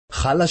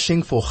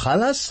Chalashing for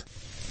chalas?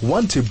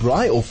 Want to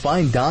braai or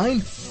fine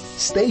dine?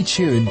 Stay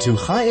tuned to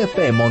High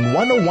FM on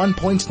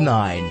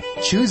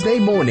 101.9, Tuesday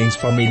mornings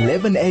from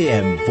 11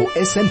 a.m. for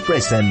Essen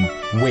Fressen,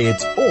 where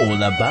it's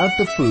all about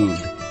the food.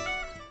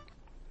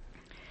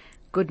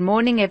 Good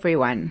morning,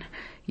 everyone.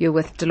 You're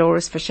with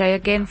Delores Fouche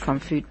again from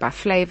Food by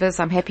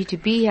Flavors. I'm happy to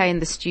be here in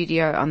the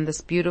studio on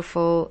this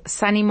beautiful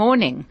sunny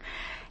morning.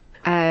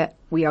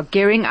 We are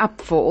gearing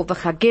up for all the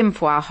chagim,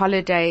 for our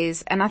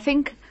holidays, and I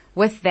think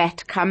with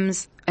that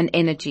comes an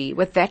energy.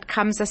 With that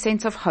comes a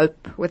sense of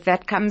hope. With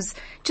that comes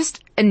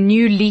just a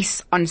new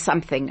lease on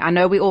something. I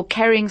know we're all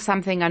carrying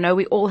something. I know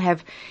we all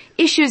have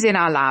issues in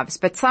our lives,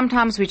 but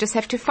sometimes we just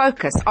have to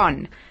focus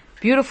on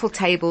beautiful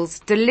tables,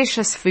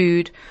 delicious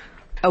food,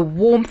 a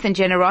warmth and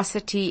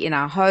generosity in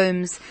our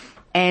homes,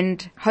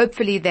 and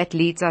hopefully that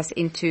leads us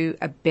into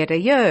a better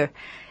year.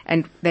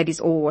 And that is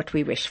all what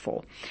we wish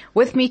for.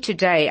 With me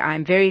today,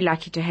 I'm very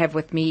lucky to have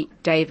with me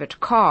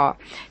David Carr.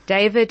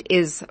 David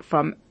is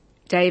from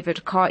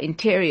David Carr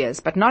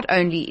Interiors, but not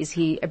only is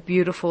he a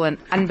beautiful and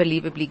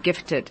unbelievably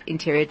gifted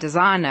interior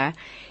designer,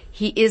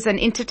 he is an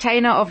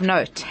entertainer of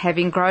note,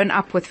 having grown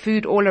up with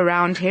food all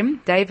around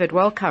him. David,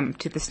 welcome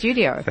to the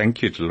studio.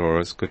 Thank you,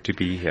 Delores. Good to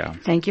be here.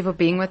 Thank you for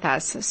being with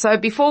us. So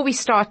before we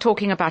start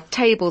talking about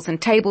tables and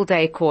table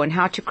decor and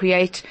how to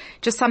create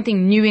just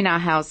something new in our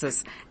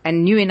houses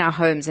and new in our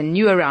homes and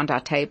new around our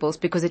tables,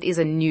 because it is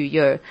a new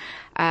year,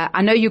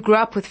 I know you grew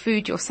up with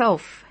food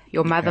yourself.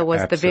 Your mother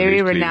was the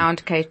very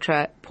renowned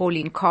caterer,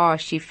 Pauline Carr.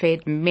 She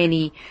fed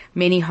many,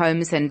 many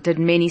homes and did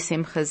many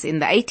simchas in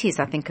the 80s,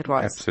 I think it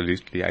was.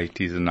 Absolutely,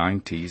 80s and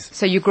 90s.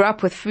 So you grew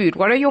up with food.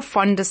 What are your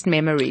fondest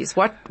memories?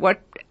 What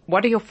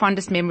are your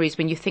fondest memories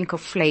when you think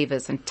of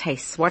flavors and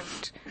tastes?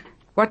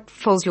 What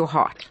fills your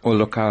heart? Well,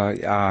 look,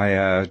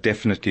 I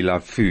definitely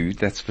love food,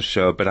 that's for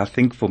sure. But I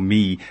think for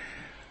me,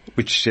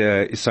 which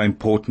is so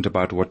important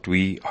about what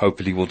we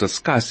hopefully will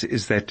discuss,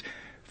 is that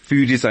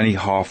food is only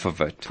half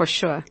of it. For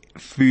sure.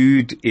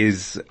 Food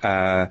is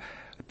the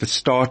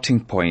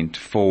starting point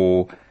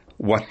for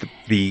what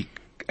the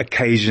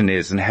occasion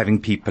is and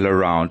having people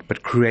around,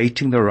 but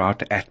creating the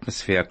right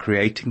atmosphere,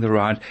 creating the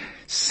right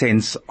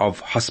sense of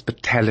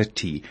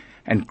hospitality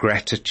and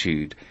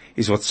gratitude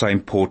is what's so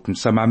important.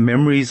 So my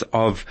memories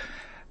of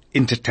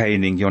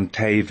entertaining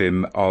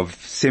Yontavim, of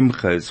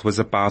simchas, was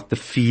about the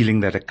feeling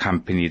that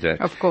accompanied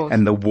it. Of course.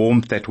 And the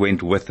warmth that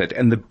went with it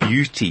and the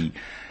beauty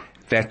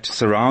that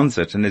surrounds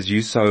it. And as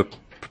you so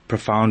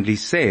profoundly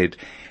said,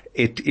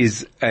 it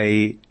is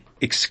a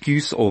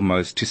excuse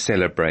almost to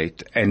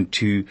celebrate and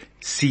to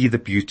see the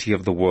beauty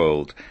of the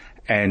world.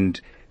 And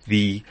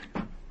the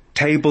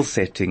table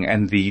setting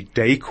and the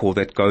decor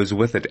that goes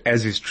with it,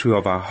 as is true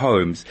of our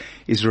homes,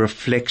 is a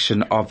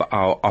reflection of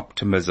our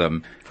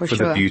optimism for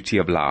the beauty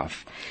of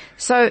life.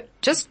 So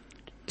just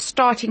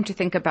starting to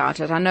think about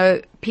it, I know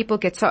people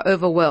get so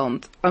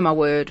overwhelmed. Oh my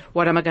word,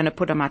 what am I going to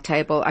put on my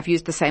table? I've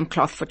used the same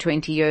cloth for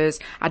 20 years.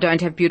 I don't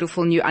have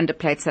beautiful new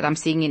underplates that I'm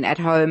seeing in at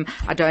home.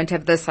 I don't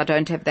have this, I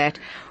don't have that.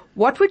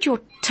 What would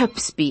your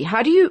tips be?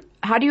 How do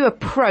you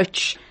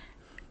approach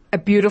a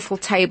beautiful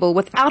table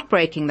without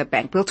breaking the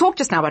bank? We'll talk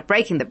just now about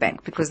breaking the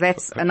bank because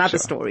that's another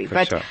story.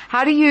 But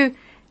how do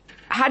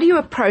you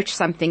approach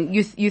something?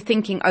 You're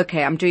thinking,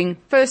 okay, I'm doing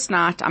first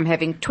night, I'm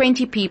having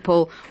 20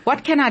 people.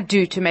 What can I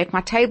do to make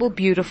my table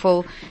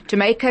beautiful, to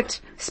make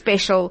it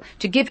special,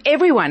 to give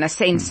everyone a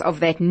sense of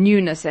that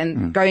newness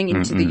and going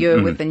into the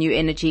year with the new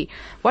energy?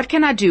 What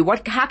can I do?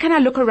 How can I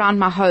look around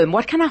my home?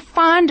 What can I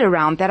find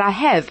around that I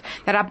have,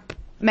 that I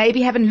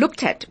maybe haven't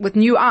looked at with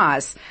new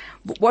eyes?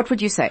 What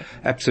would you say?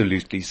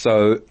 Absolutely.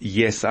 So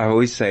yes, I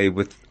always say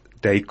with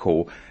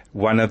decor,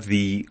 one of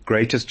the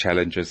greatest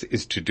challenges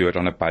is to do it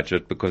on a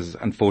budget, because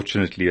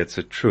unfortunately it's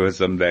a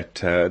truism that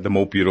the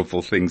more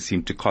beautiful things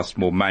seem to cost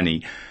more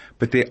money.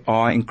 But there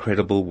are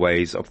incredible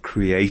ways of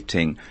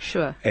creating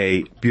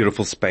a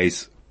beautiful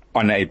space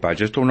on a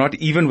budget, or not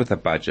even with a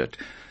budget.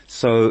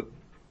 So,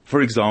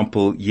 for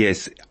example,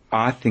 yes,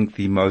 I think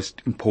the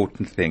most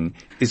important thing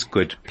is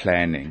good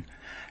planning.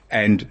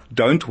 And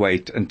don't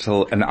wait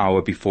until an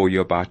hour before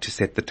you're about to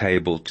set the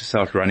table to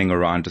start running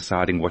around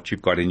deciding what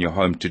you've got in your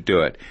home to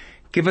do it.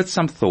 Give it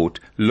some thought,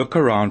 look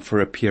around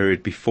for a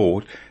period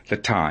before the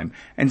time,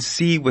 and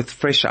see with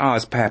fresh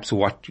eyes perhaps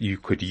what you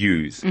could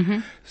use.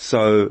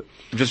 So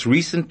just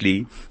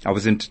recently I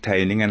was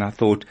entertaining and I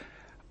thought,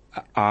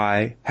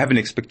 I have an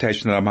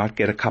expectation that I might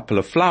get a couple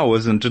of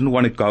flowers and didn't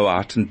want to go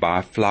out and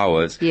buy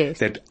flowers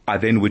that I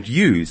then would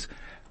use.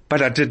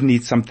 But I did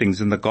need some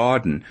things in the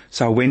garden.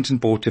 So I went and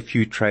bought a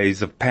few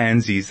trays of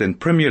pansies and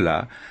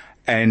primula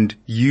and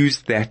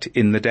used that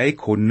in the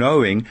decor,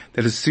 knowing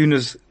that as soon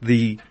as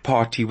the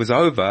party was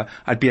over,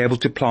 I'd be able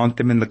to plant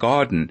them in the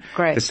garden.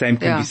 Great. The same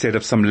can be said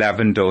of some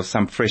lavender or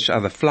some fresh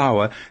other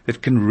flower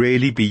that can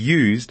really be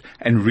used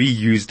and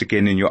reused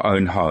again in your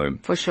own home.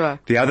 For sure.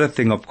 The other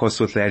thing, of course,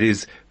 with that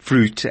is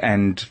fruit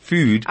and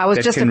food I was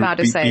that just can about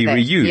to say be that.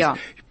 reused. Yeah.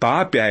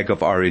 Buy a bag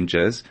of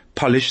oranges,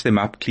 polish them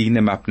up, clean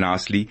them up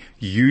nicely,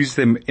 use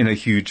them in a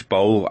huge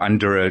bowl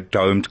under a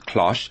domed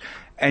cloche,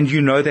 And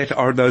you know that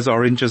those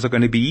oranges are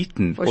going to be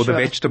eaten, For or sure. the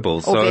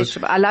vegetables. Or So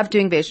vegetable. I love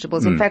doing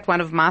vegetables. In fact, one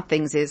of my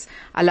things is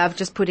I love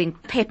just putting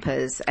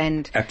peppers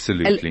and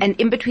Absolutely. and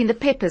in between the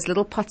peppers,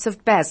 little pots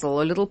of basil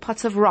or little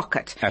pots of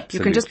rocket. Absolutely.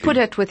 You can just put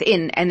it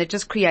within, and it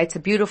just creates a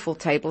beautiful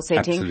table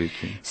setting.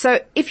 Absolutely. So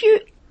if you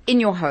in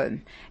your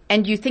home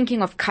and you're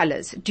thinking of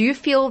colors, do you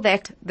feel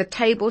that the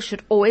table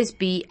should always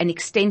be an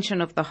extension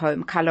of the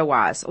home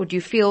color-wise, or do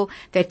you feel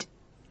that,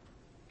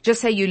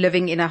 just say you're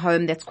living in a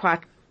home that's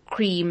quite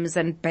creams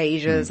and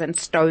beiges and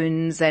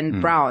stones and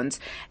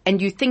browns,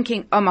 and you're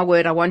thinking, oh my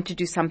word, I want to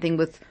do something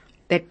with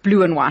that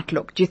blue and white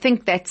look. Do you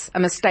think that's a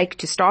mistake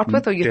to start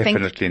with, or you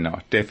Definitely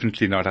not.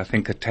 Definitely not. I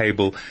think a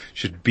table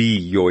should be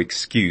your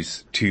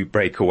excuse to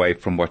break away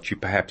from what you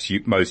perhaps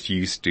most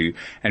used to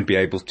and be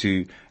able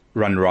to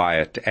run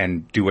riot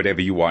and do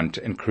whatever you want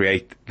and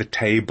create the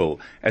table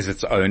as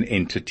its own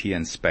entity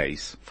and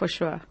space? For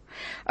sure.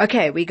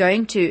 Okay, we're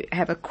going to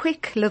have a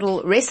quick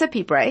little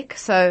recipe break.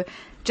 So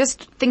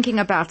just thinking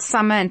about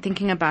summer and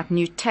thinking about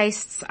new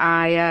tastes,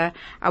 I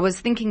was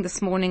thinking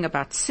this morning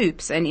about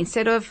soups, and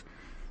instead of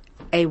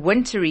a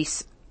wintry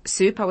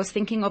soup, I was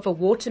thinking of a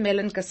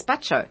watermelon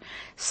gazpacho.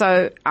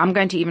 So I'm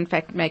going to even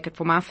make it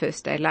for my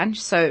first day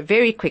lunch. So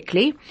very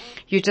quickly,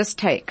 you just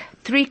take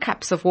 3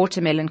 cups of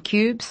watermelon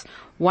cubes,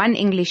 1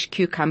 English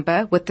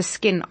cucumber with the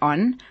skin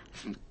on,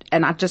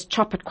 and I just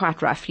chop it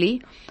quite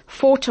roughly,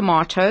 4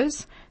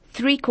 tomatoes,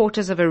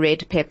 3/4 of a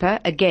red pepper,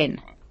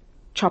 again,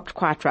 chopped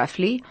quite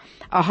roughly,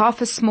 a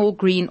half a small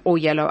green or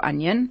yellow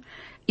onion.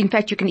 In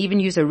fact, you can even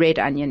use a red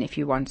onion if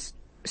you want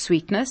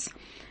sweetness.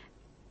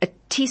 A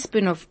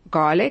teaspoon of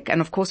garlic, and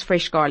of course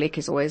fresh garlic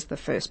is always the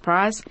first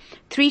prize.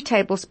 3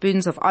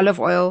 tablespoons of olive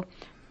oil,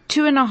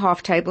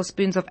 2.5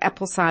 tablespoons of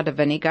apple cider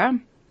vinegar.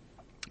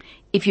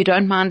 If you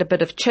don't mind a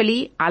bit of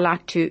chili, I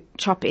like to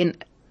chop in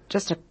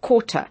just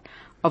 1/4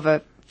 of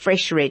a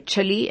fresh red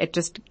chili. It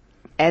just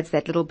adds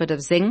that little bit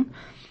of zing.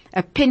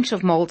 A pinch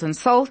of molten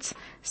salt,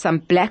 some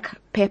black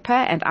pepper,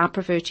 and I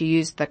prefer to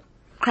use the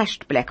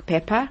crushed black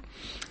pepper.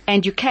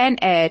 And you can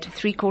add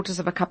 3/4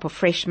 of a cup of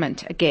fresh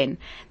mint. Again,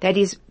 that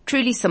is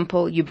truly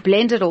simple. You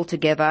blend it all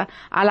together.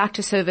 I like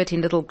to serve it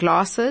in little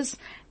glasses,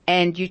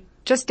 and you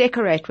just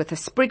decorate with a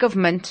sprig of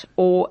mint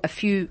or a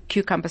few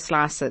cucumber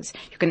slices.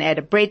 You can add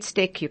a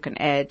breadstick, you can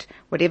add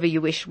whatever you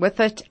wish with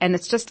it, and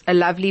it's just a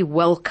lovely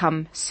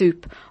welcome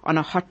soup on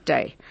a hot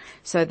day.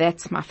 So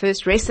that's my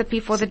first recipe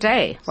for the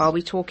day while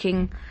we're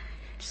talking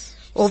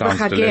all the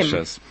Sounds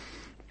delicious.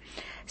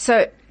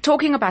 So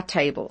talking about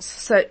tables.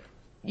 So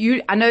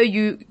I know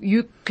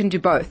you can do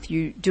both.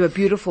 You do a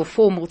beautiful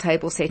formal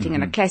table setting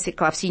and a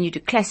classical. I've seen you do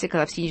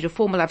classical. I've seen you do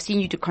formal. I've seen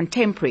you do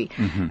contemporary.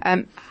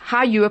 How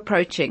are you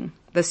approaching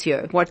this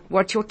year?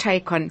 What's your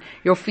take on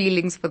your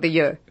feelings for the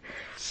year?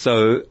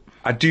 So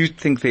I do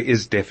think there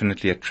is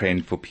definitely a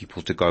trend for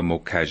people to go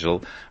more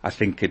casual. I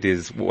think it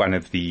is one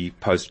of the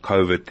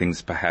post-COVID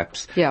things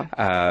perhaps.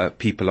 Yeah.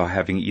 People are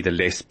having either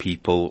less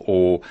people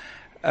or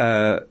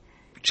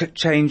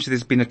change.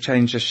 There's been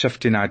a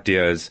shift in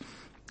ideas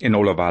in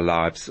all of our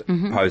lives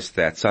post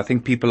that. So I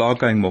think people are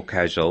going more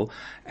casual,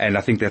 and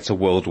I think that's a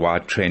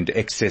worldwide trend.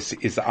 Excess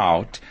is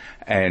out.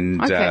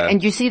 And okay.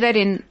 And you see that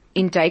in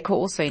decor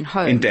also, in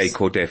homes? In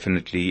decor,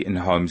 definitely. In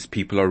homes,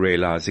 people are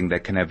realizing they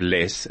can have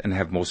less and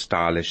have more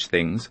stylish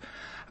things.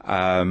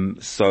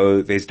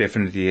 So there's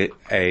definitely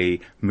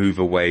a move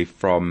away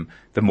from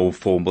the more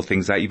formal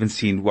things. I even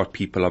seen what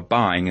people are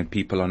buying, and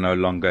people are no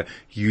longer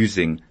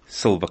using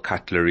silver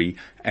cutlery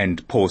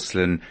and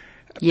porcelain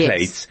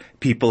plates.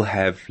 People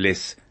have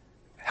less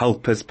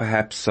helpers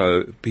perhaps,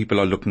 so people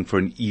are looking for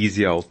an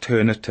easier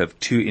alternative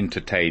to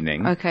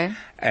entertaining. Okay.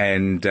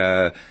 And,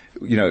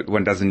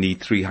 one doesn't need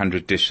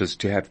 300 dishes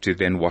to have to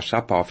then wash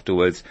up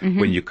afterwards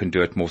when you can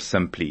do it more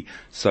simply.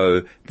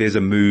 So there's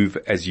a move,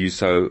 as you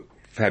so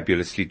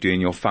fabulously do in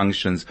your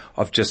functions,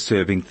 of just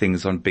serving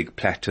things on big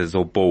platters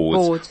or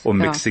boards or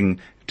mixing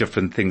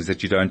different things,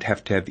 that you don't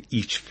have to have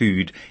each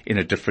food in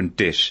a different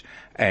dish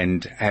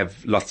and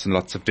have lots and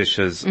lots of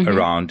dishes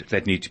around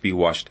that need to be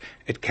washed.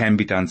 It can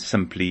be done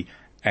simply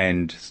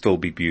and still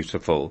be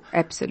beautiful.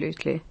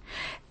 Absolutely.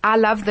 I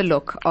love the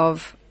look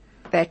of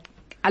that.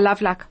 I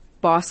love like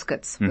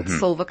baskets with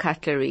silver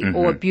cutlery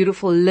or a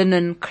beautiful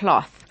linen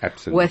cloth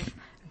with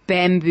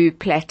bamboo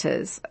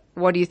platters.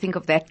 What do you think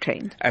of that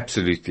trend?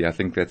 Absolutely. I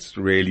think that's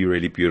really,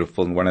 really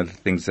beautiful. And one of the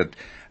things that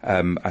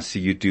I see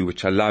you do,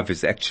 which I love,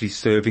 is actually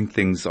serving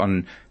things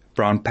on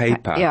brown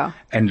paper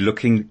and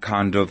looking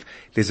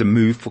there's a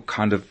move for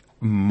kind of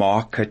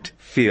market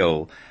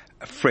feel,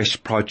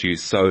 fresh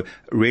produce. So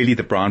really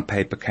the brown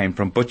paper came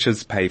from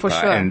butcher's paper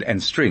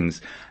and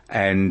strings.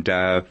 And,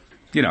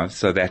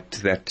 so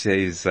that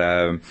is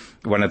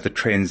one of the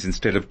trends.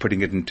 Instead of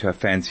putting it into a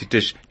fancy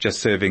dish, just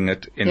serving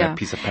it in a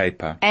piece of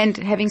paper. And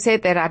having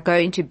said that, I go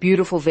into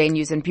beautiful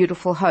venues and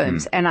beautiful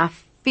homes, and I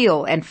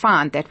feel and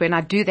find that when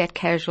I do that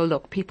casual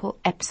look, people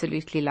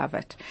absolutely love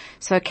it.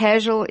 So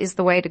casual is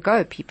the way to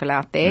go, people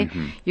out there.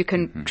 You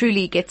can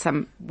truly get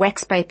some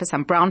wax paper,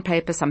 some brown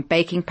paper, some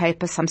baking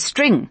paper, some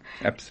string.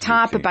 Absolutely.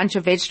 Tie up a bunch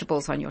of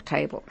vegetables on your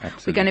table.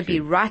 Absolutely. We're going to be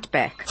right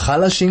back.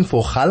 Galashing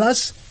for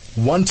galas?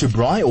 Want to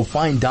braai or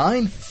fine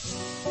dine?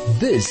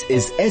 This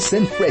is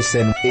SN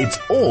Fressen. It's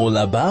all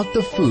about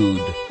the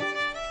food.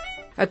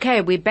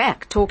 Okay, we're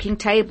back talking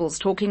tables,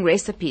 talking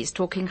recipes,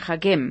 talking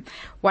chagim.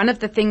 One of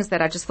the things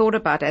that I just thought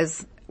about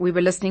as we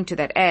were listening to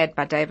that ad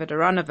by David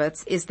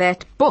Aronovitz is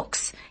that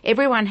books.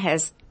 Everyone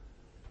has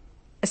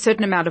a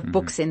certain amount of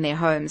books in their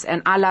homes,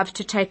 and I love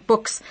to take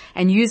books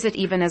and use it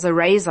even as a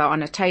razor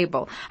on a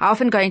table. I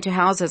often go into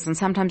houses, and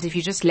sometimes if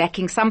you're just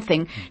lacking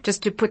something,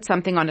 just to put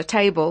something on a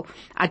table,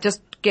 I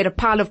just get a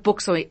pile of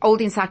books or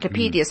old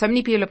encyclopedias. So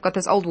many people have got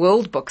this old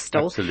world book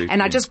still, Absolutely.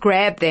 and I just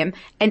grab them.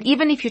 And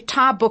even if you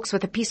tie books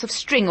with a piece of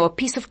string or a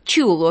piece of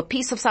tulle or a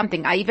piece of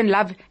something, I even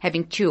love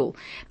having tulle,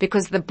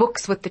 because the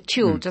books with the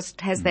tulle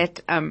just has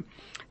that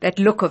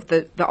look of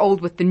the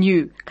old with the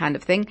new kind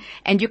of thing.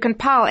 And you can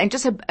pile, and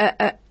just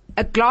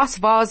a glass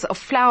vase of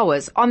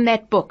flowers on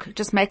that book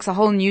just makes a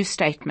whole new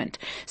statement.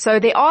 So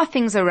there are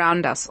things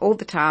around us all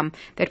the time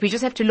that we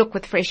just have to look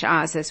with fresh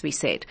eyes, as we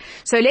said.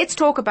 So let's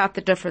talk about the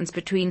difference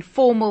between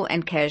formal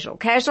and casual.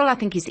 Casual, I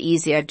think, is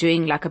easier.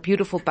 Doing like a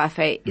beautiful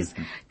buffet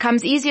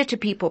comes easier to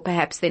people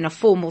perhaps than a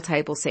formal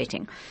table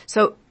setting.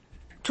 So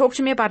talk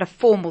to me about a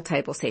formal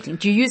table setting.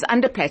 Do you use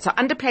underplates? Are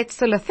underplates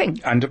still a thing?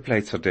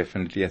 Underplates are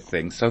definitely a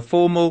thing. So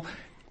formal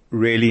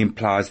really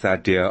implies the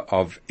idea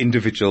of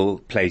individual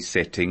place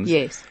settings.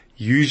 Yes.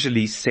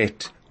 Usually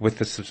set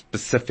with a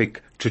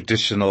specific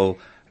traditional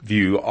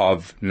view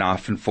of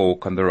knife and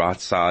fork on the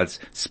right sides,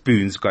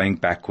 spoons going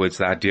backwards.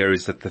 The idea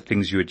is that the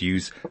things you would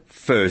use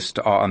first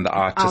are on the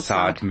outer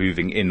side,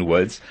 moving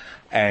inwards.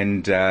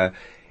 And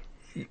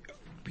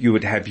you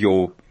would have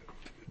your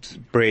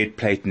bread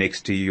plate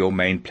next to you, your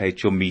main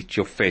plate, your meat,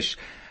 your fish,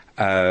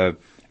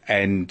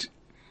 and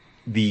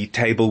the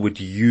table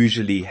would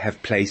usually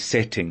have place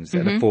settings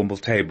at a formal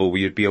table where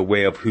you'd be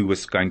aware of who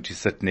was going to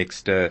sit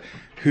next to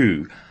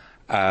who.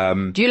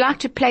 Do you like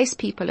to place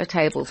people at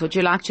tables, or do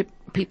you like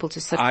people to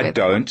sit with? I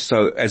don't.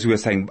 So as we were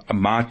saying,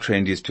 my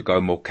trend is to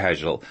go more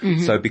casual.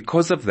 So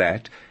because of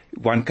that,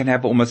 one can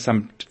have almost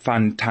some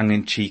fun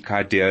tongue-in-cheek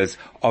ideas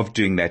of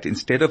doing that.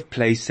 Instead of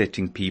place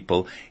setting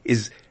people,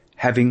 is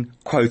having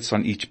quotes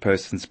on each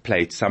person's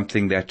plate,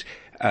 something that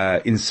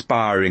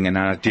inspiring, an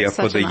idea That's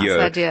for such a the nice year.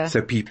 idea.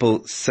 So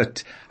people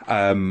sit.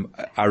 I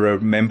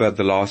remember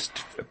the last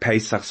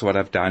Pesach's, what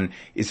I've done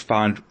is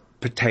found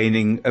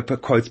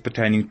quotes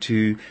pertaining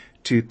to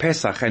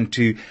Pesach and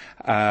to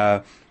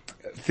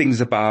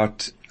things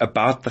about the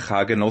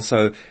Chag, and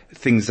also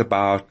things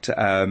about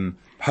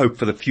hope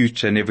for the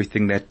future and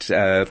everything that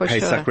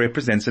Pesach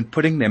represents, and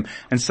putting them,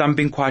 and some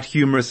being quite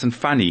humorous and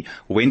funny.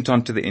 Went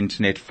onto the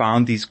internet,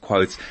 found these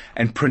quotes,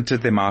 and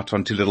printed them out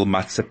onto little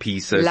matzah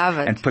pieces. Love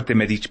it. And put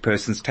them at each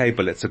person's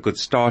table. It's a good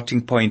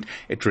starting point.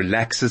 It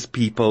relaxes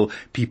people.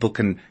 People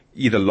can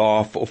either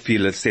laugh or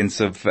feel a sense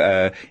of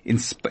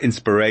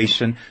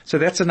inspiration. So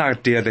that's an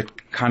idea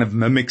that kind of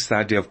mimics the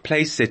idea of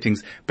place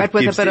settings, but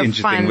with gives a bit the of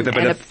interesting, fun, with a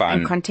bit of fun,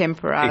 and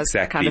contemporized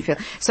Exactly. kind of feel.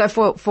 So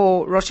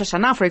for Rosh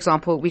Hashanah, for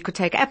example, we could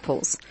take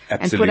apples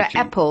Absolutely. and put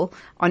an apple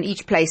on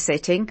each place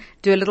setting,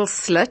 do a little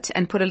slit,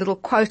 and put a little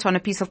quote on a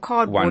piece of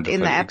cardboard in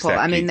the apple. Exactly.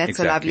 I mean, that's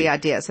a lovely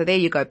idea. So there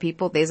you go,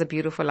 people. There's a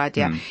beautiful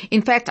idea.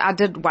 In fact, I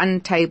did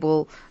one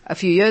table a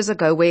few years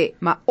ago where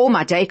all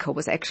my decor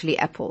was actually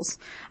apples.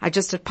 I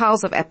just had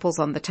piles of apples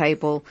on the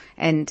table,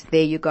 and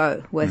there you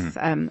go with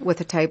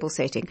a table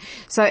setting.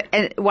 So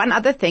one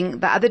other thing,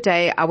 the other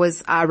day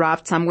I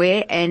arrived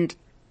somewhere and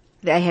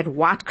they had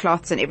white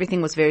cloths and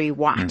everything was very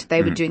white.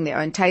 They were doing their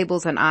own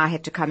tables, and I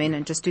had to come in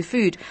and just do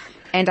food.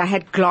 And I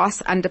had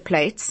glass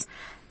underplates,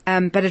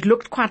 but it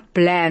looked quite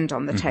bland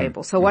on the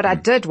table. So what I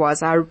did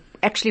was I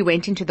actually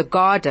went into the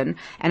garden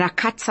and I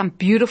cut some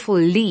beautiful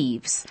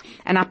leaves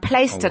and I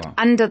placed it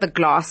under the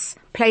glass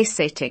place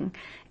setting.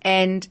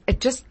 And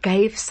it just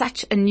gave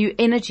such a new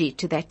energy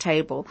to that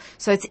table.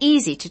 So it's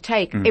easy to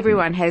take.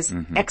 Everyone has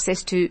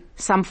access to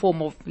some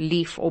form of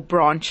leaf or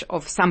branch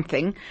of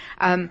something,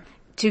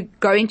 to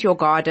go into your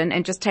garden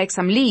and just take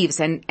some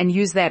leaves and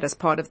use that as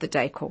part of the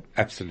decor.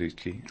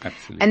 Absolutely.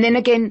 And then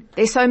again,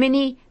 there's so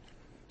many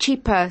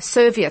cheaper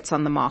serviettes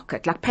on the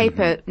market, like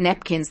paper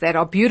napkins that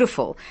are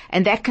beautiful,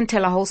 and that can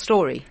tell a whole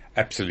story.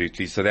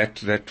 Absolutely. So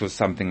that was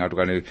something I was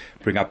going to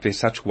bring up. There's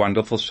such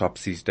wonderful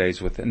shops these days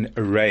with an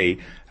array,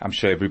 I'm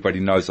sure everybody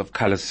knows, of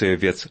color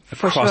serviettes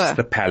across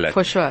the palette.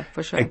 For sure.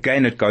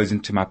 Again, it goes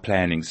into my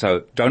planning.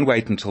 So don't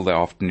wait until the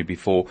afternoon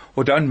before,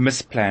 or don't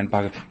misplan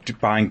by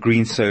buying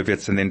green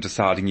serviettes and then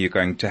deciding you're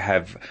going to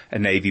have a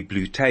navy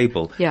blue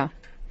table. Yeah.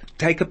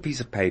 Take a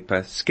piece of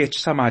paper, sketch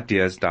some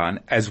ideas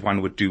down as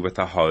one would do with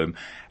a home,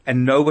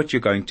 and know what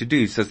you're going to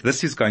do. So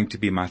this is going to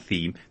be my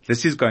theme.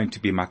 This is going to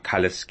be my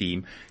color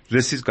scheme.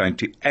 This is going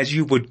to, as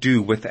you would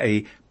do with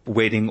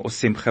wedding or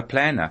simcha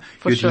planner.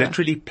 For You'd sure.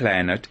 literally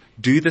plan it,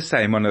 do the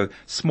same on a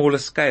smaller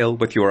scale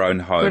with your own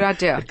home. Good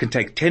idea. It can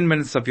take 10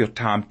 minutes of your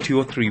time 2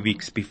 or 3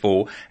 weeks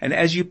before. And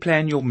as you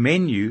plan your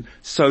menu,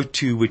 so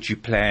too would you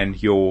plan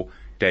your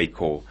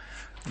decor.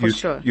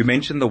 Sure. You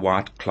mentioned the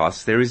white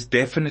cloths. There is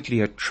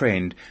definitely a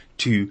trend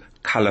to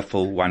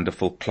colorful,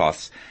 wonderful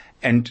cloths.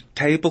 And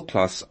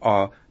tablecloths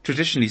are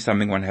traditionally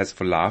something one has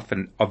for life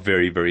and are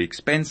very, very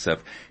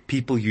expensive.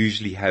 People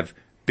usually have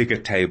bigger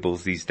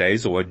tables these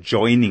days or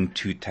adjoining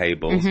two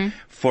tables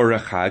for a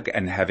chag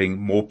and having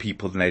more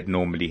people than they'd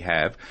normally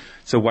have.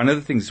 So one of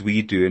the things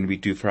we do, and we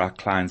do for our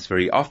clients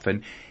very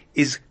often,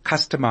 is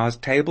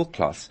customized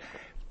tablecloths.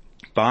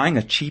 Buying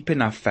a cheap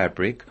enough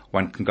fabric,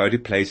 one can go to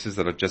places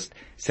that are just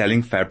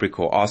selling fabric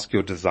or ask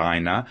your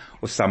designer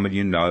or someone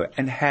you know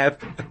and have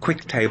a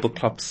quick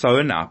tablecloth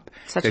sewn up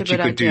Such that a you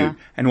good could idea. do.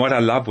 And what I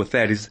love with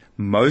that is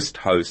most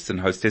hosts and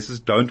hostesses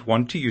don't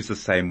want to use the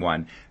same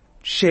one.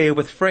 Share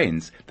with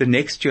friends. The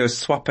next year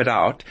swap it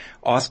out,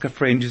 ask a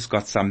friend who's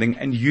got something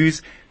and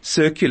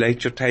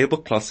circulate your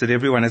tablecloth so that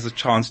everyone has a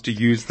chance to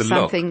use the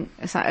look.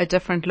 A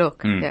different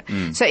look.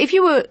 Yeah. So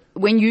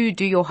when you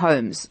do your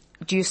homes,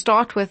 do you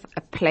start with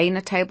a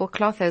plainer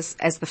tablecloth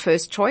as the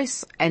first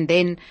choice, and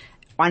then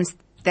once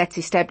that's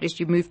established,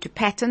 you move to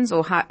patterns,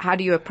 or how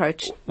do you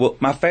approach? Well,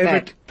 my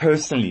favorite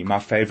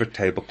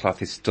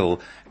tablecloth is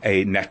still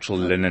a natural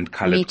linen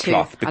colored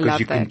cloth because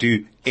you can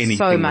do anything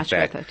so much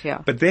with that. With it,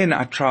 yeah. But then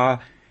I try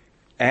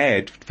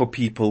add for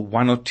people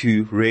 1 or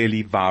 2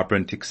 really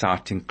vibrant,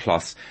 exciting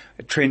cloths.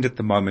 A trend at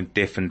the moment,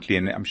 definitely,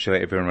 and I'm sure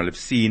everyone will have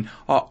seen,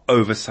 are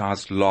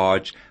oversized,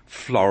 large,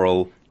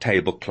 floral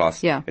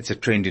tablecloths. Yeah. It's a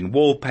trend in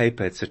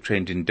wallpaper, it's a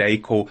trend in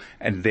decor,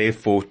 and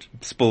therefore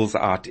spills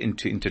out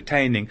into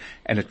entertaining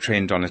and a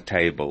trend on a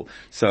table.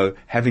 So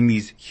having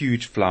these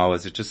huge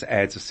flowers, it just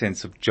adds a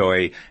sense of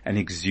joy and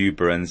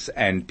exuberance,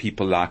 and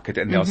people like it.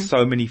 And there are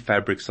so many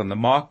fabrics on the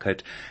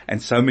market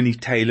and so many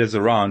tailors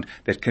around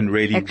that can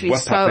really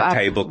whip up a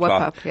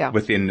tablecloth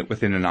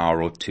within an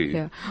hour or two.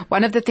 Yeah.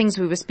 One of the things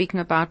we were speaking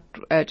about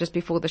just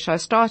before the show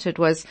started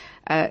was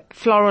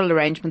floral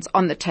arrangements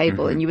on the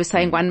table. And you were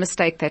saying one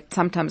mistake that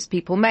sometimes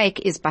people make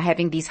is by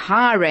having these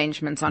high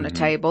arrangements on a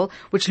table,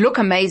 which look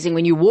amazing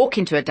when you walk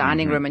into a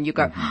dining room and you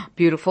go,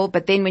 beautiful.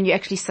 But then when you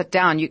actually sit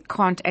down, you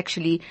can't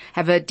actually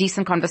have a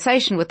decent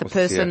conversation with the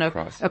person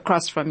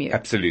across from you.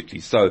 Absolutely.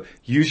 So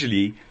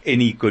usually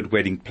any good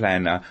wedding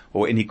planner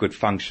or any good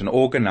function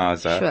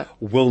organizer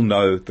will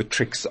know the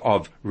tricks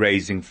of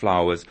raising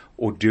flowers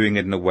or doing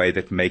it in a way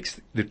that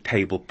makes the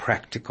table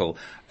practical.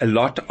 A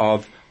lot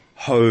of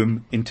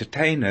home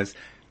entertainers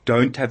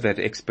don't have that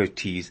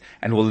expertise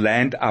and will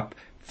land up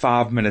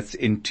 5 minutes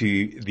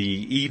into the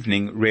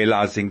evening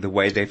realizing the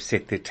way they've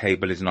set their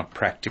table is not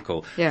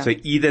practical. Yeah. So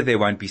either there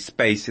won't be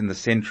space in the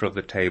center of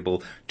the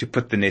table to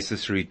put the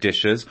necessary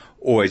dishes,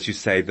 or as you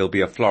say, there'll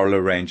be a floral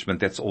arrangement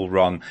that's all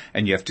wrong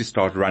and you have to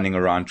start running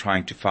around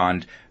trying to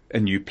find a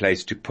new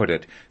place to put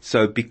it.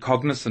 So be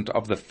cognizant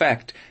of the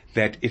fact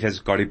that it has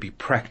got to be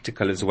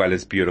practical as well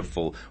as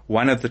beautiful.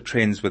 One of the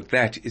trends with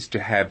that is to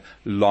have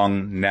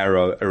long,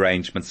 narrow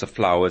arrangements of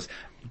flowers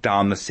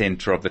down the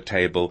center of the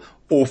table,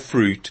 or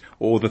fruit,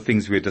 or the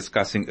things we were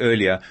discussing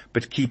earlier,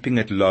 but keeping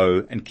it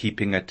low and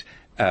keeping it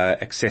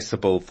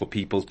accessible for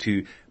people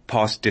to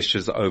pass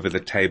dishes over the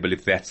table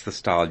if that's the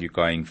style you're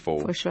going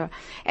for. For sure.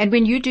 And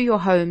when you do your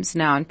homes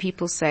now and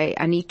people say,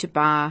 I need to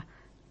buy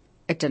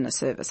a dinner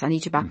service, I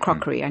need to buy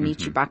crockery, I need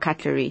to buy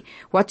cutlery,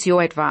 what's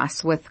your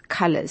advice with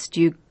colors? Do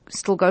you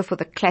still go for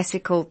the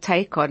classical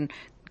take on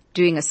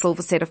doing a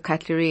silver set of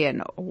cutlery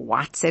and a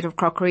white set of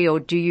crockery, or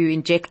do you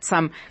inject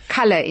some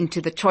color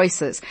into the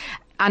choices?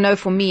 I know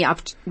for me,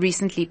 I've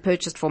recently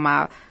purchased for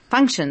my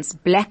functions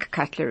black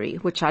cutlery,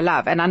 which I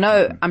love. And I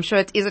know, I'm sure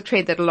it is a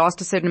trend that will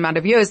last a certain amount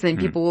of years, then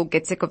people will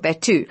get sick of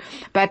that too.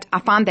 But I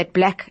find that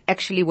black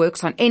actually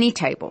works on any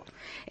table.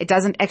 It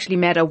doesn't actually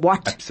matter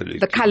what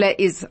the color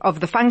is of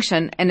the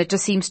function, and it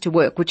just seems to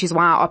work, which is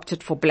why I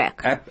opted for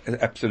black.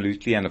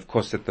 Absolutely. And of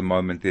course at the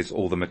moment there's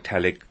all the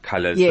metallic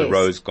colors, the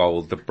rose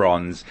gold, the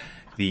bronze,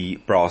 the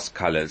brass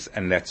colors,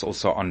 and that's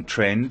also on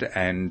trend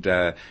and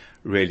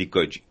really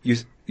good.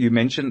 You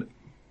mentioned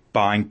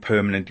buying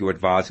permanently or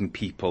advising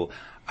people.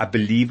 I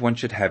believe one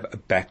should have a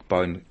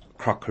backbone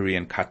crockery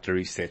and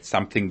cutlery set,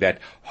 something that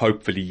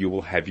hopefully you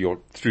will have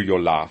through your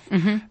life,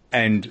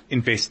 and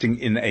investing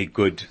in a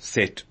good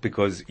set,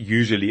 because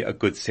usually a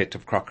good set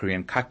of crockery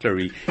and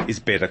cutlery is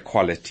better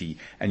quality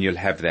and you'll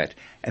have that.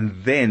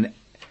 And then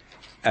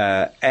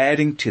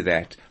adding to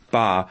that,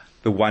 buy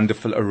the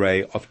wonderful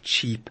array of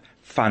cheap,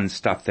 fun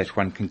stuff that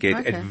one can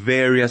get at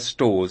various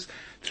stores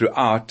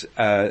throughout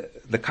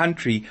the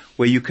country,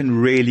 where you can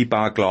really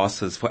buy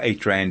glasses for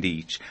 8 Rand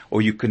each,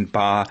 or you can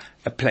buy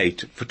a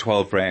plate for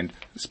 12 Rand,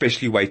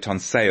 especially weight on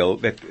sale.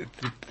 That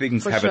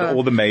things have it.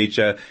 All the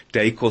major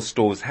decor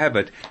stores have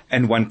it,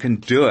 and one can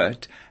do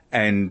it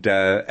and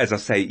as I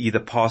say, either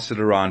pass it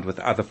around with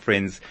other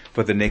friends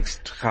for the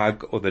next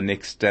chag or the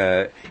next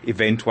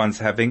event one's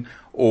having,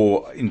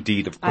 or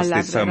indeed, of course,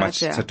 there's so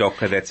much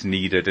tzedakah that's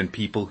needed, and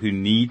people who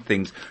need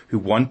things, who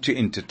want to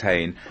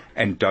entertain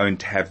and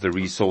don't have the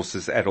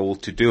resources at all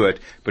to do it,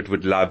 but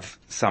would love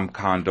some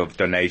kind of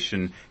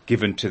donation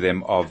given to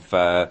them of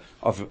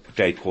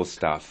decor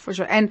stuff. For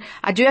sure. And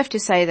I do have to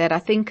say that I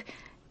think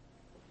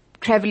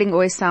traveling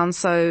always sounds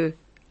so,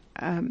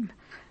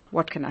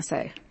 what can I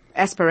say?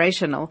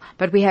 Aspirational,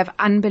 but we have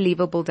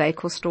unbelievable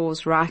decor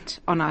stores right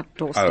on our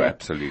doorstep. Oh,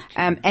 absolutely.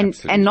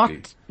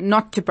 And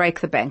not to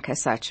break the bank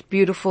as such.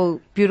 Beautiful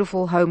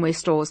homeware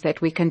stores that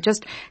we can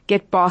just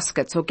get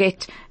baskets or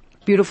get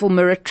beautiful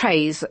mirror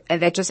trays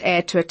that just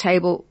add to a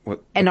table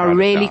and are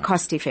really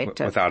cost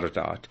effective. Without a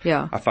doubt.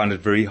 Yeah. I find it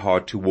very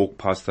hard to walk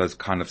past those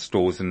kind of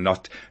stores and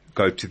not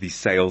go to the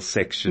sales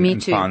section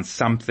and find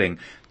something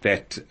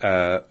that,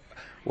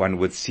 one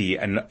would see.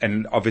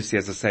 And obviously,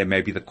 as I say,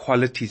 maybe the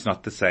quality is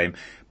not the same,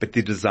 but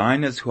the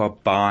designers who are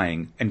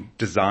buying and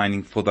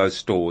designing for those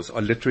stores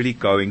are literally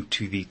going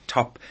to the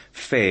top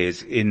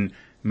fairs in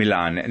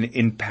Milan and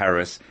in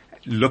Paris,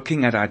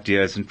 looking at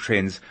ideas and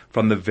trends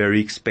from the very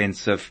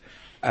expensive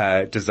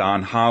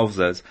design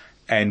houses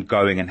and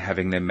going and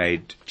having them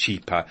made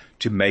cheaper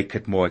to make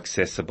it more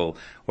accessible.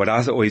 What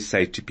I always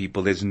say to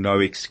people, there's no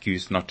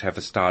excuse not to have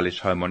a stylish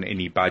home on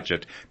any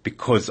budget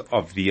because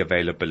of the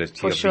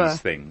availability of these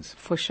things.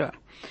 For sure.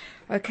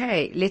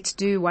 Okay, let's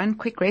do one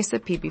quick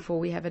recipe before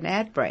we have an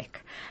ad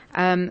break.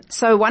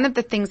 So one of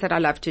the things that I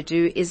love to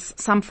do is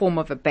some form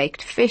of a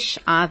baked fish,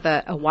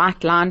 either a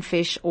white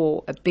lionfish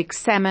or a big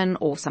salmon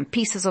or some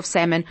pieces of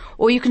salmon,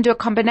 or you can do a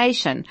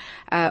combination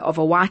of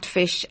a white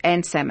fish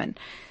and salmon.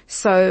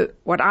 So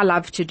what I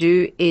love to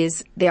do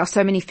is there are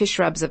so many fish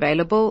rubs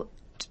available.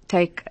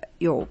 Take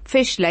your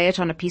fish, lay it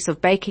on a piece of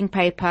baking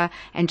paper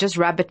and just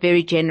rub it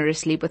very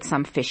generously with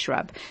some fish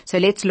rub. So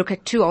let's look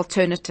at two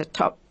alternative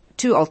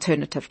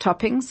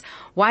toppings.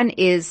 One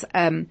is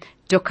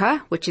dukkha,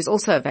 which is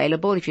also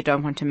available if you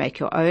don't want to make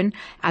your own.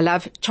 I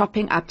love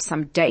chopping up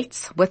some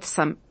dates with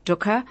some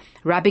dukkha,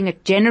 rubbing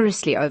it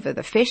generously over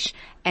the fish,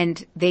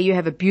 and there you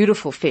have a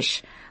beautiful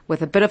fish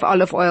with a bit of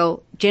olive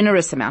oil,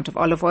 generous amount of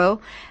olive oil.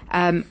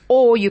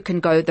 Or you can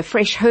go the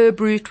fresh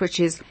herb route, which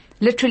is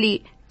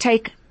literally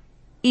take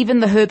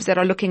even the herbs that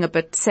are looking a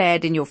bit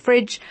sad in your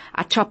fridge.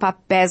 I chop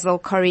up basil,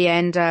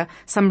 coriander,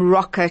 some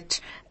rocket,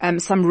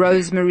 some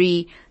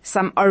rosemary,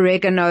 some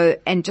oregano,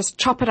 and just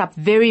chop it up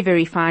very,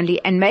 very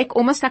finely and make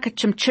almost like a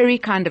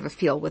chimichurri kind of a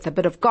feel with a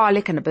bit of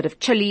garlic and a bit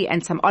of chili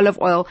and some olive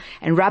oil,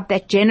 and rub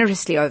that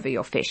generously over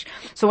your fish.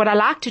 So what I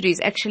like to do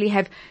is actually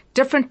have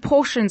different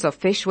portions of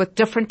fish with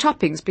different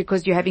toppings,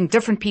 because you're having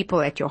different people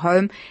at your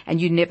home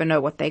and you never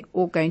know what they're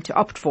all going to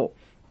opt for.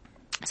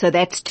 So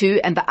that's two.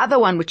 And the other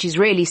one, which is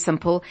really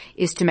simple,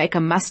 is to make a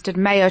mustard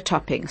mayo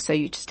topping. So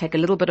you just take a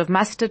little bit of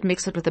mustard,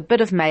 mix it with a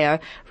bit of mayo,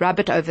 rub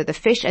it over the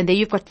fish, and there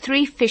you've got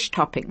 3 fish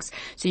toppings.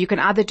 So you can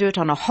either do it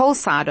on a whole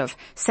side of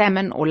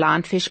salmon or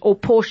lionfish, or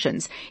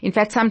portions. In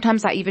fact,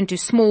 sometimes I even do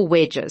small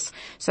wedges.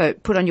 So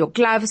put on your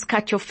gloves,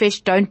 cut your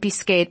fish, don't be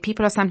scared.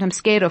 People are sometimes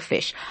scared of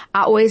fish.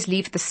 I always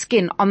leave the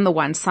skin on the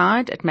one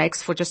side. It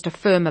makes for just a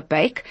firmer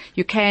bake.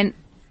 You can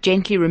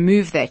gently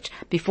remove that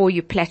before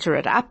you platter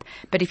it up.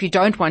 But if you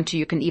don't want to,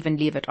 you can even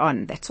leave it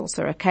on. That's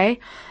also okay.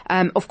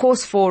 Of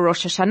course, for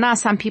Rosh Hashanah,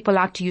 some people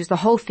like to use the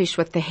whole fish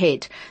with the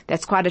head.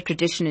 That's quite a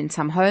tradition in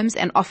some homes,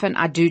 and often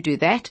I do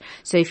that.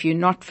 So if you're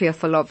not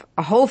fearful of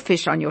a whole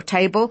fish on your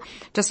table,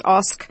 just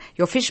ask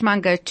your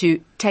fishmonger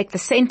to take the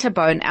center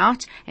bone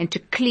out and to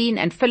clean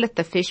and fillet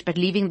the fish, but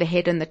leaving the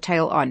head and the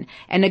tail on.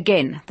 And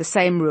again, the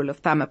same rule of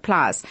thumb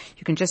applies.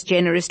 You can just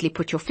generously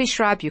put your fish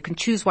rub. You can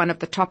choose one of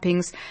the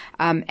toppings.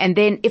 And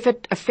then if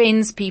it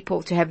offends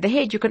people to have the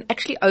head, you can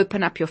actually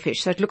open up your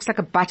fish. So it looks like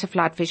a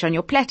butterflied fish on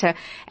your platter.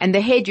 And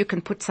the head, you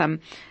can put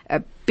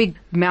a big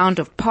mound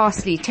of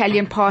parsley,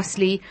 Italian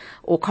parsley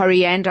or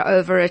coriander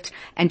over it,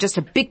 and just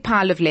a big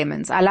pile of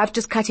lemons. I love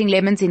just cutting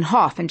lemons in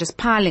half and just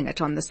piling it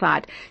on the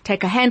side.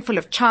 Take a handful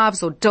of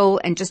chives or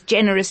dill and just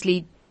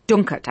generously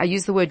dunk it. I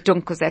use the word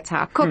dunk because that's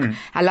how I cook.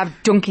 I love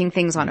dunking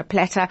things on a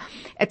platter.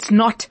 It's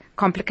not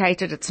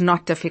complicated. It's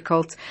not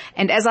difficult.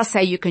 And as I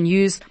say, you can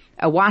use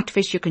a white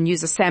fish, you can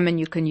use a salmon,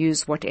 you can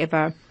use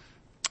whatever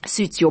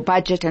suits your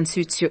budget and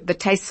suits the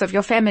tastes of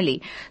your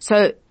family.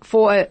 So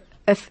for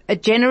a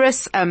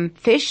generous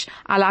fish,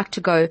 I like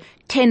to go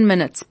 10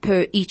 minutes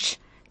for each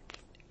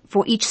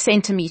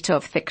centimeter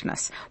of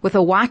thickness. With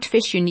a white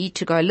fish, you need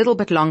to go a little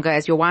bit longer,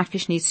 as your white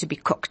fish needs to be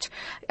cooked.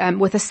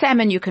 With a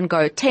salmon, you can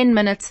go 10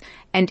 minutes,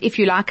 and if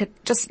you like it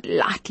just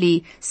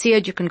lightly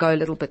seared, you can go a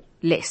little bit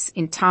less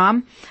in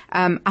time.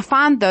 I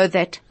find, though,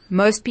 that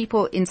most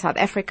people in South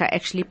Africa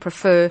actually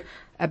prefer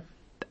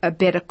a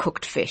better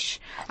cooked fish.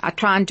 I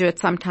try and do it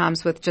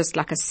sometimes with just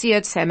like a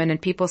seared salmon, and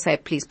people say,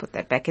 please put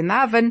that back in the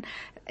oven,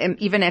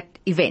 even at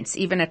events,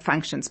 even at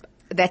functions.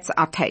 That's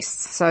our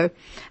tastes. So,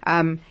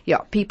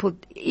 people,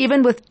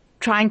 even with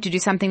trying to do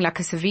something like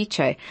a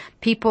ceviche.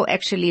 People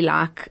actually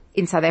like,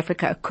 in South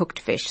Africa, a cooked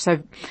fish. So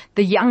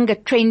the younger,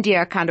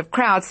 trendier kind of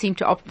crowd seem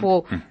to opt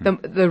for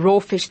the raw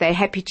fish. They're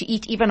happy to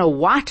eat even a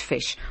white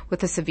fish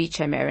with a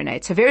ceviche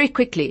marinade. So very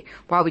quickly,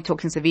 while we're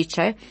talking ceviche,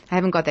 I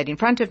haven't got that in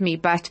front of me,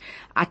 but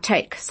I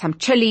take some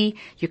chili.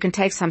 You can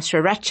take some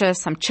sriracha,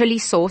 some chili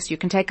sauce. You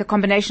can take a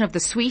combination of the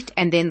sweet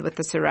and then with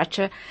the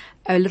sriracha,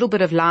 a little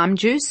bit of lime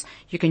juice.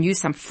 You can use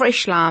some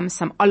fresh lime,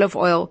 some olive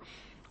oil,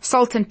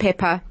 salt and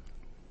pepper,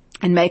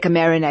 and make a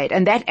marinade.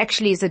 And that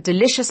actually is a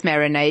delicious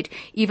marinade,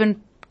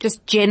 even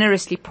just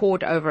generously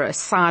poured over a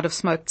side of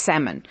smoked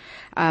salmon.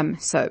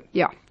 So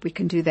yeah, we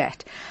can do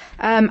that.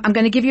 I'm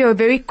going to give you a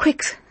very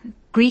quick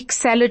Greek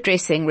salad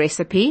dressing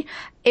recipe.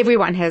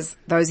 Everyone has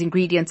those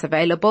ingredients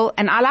available.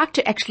 And I like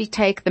to actually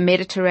take the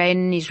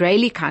Mediterranean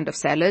Israeli kind of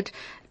salad,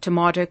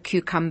 tomato,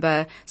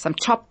 cucumber, some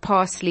chopped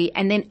parsley,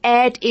 and then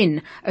add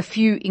in a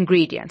few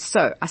ingredients.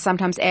 So I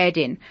sometimes add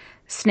in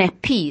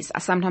snap peas. I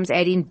sometimes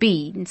add in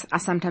beans. I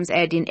sometimes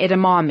add in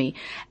edamame.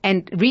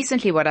 And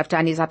recently what I've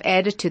done is I've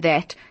added to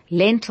that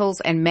lentils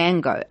and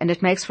mango, and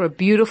it makes for a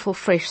beautiful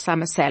fresh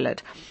summer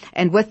salad.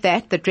 And with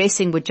that, the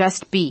dressing would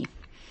just be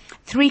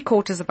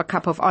 3/4 of a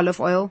cup of olive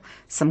oil,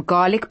 some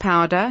garlic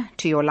powder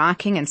to your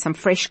liking and some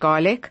fresh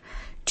garlic,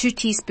 2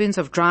 teaspoons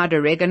of dried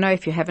oregano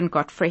if you haven't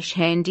got fresh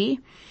handy,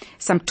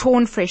 some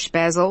torn fresh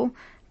basil,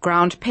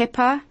 ground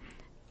pepper,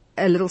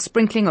 a little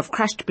sprinkling of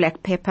crushed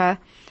black pepper,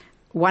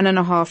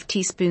 1.5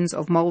 teaspoons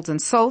of Maldon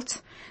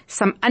salt,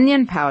 some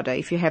onion powder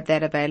if you have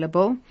that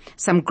available,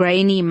 some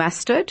grainy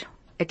mustard,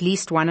 at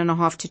least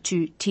 1.5 to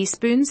 2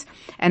 teaspoons,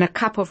 and a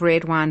cup of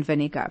red wine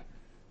vinegar.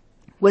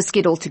 Whisk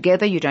it all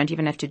together. You don't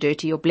even have to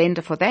dirty your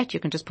blender for that. You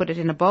can just put it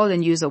in a bowl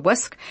and use a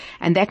whisk,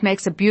 and that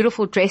makes a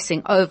beautiful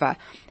dressing over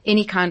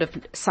any kind of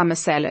summer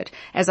salad.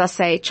 As I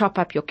say, chop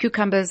up your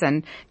cucumbers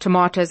and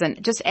tomatoes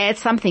and just add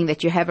something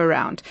that you have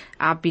around.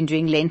 I've been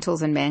doing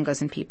lentils and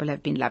mangoes and people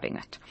have been loving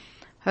it.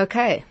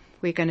 Okay,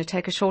 we're going to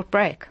take a short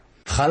break.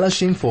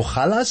 Chalashing for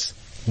chalas?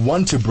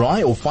 Want to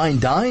braai or fine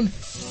dine?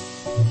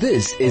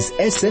 This is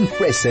SN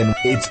Fressen.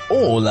 It's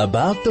all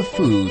about the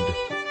food.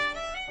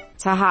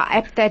 So how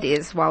apt that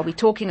is while we're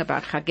talking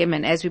about Chagim,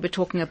 and as we were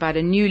talking about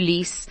a new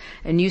lease,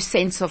 a new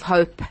sense of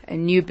hope, a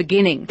new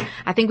beginning.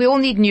 I think we all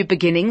need new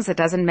beginnings. It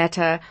doesn't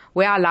matter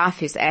where our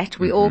life is at.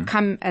 We all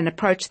come and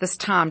approach this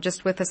time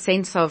just with a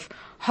sense of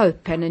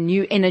hope and a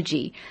new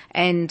energy.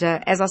 And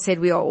as I said,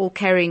 we are all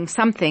carrying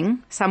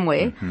something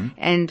somewhere,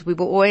 and we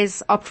will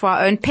always opt for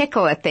our own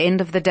peckle at the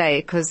end of the day,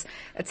 because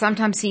it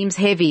sometimes seems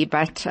heavy,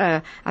 but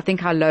I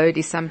think our load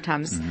is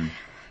sometimes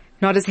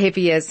not as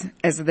heavy as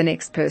the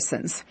next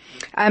person's.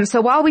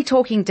 So while we're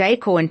talking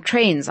decor and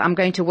trends, I'm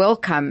going to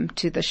welcome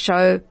to the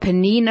show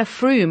Penina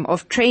Froome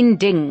of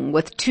Trending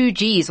with 2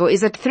 G's, or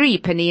is it 3,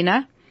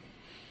 Penina?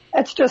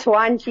 It's just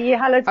 1 G.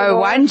 Hello, Oh,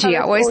 1 G. I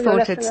always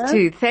thought it's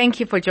 2.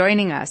 Thank you for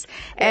joining us.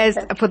 As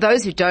for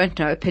those who don't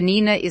know,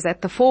 Penina is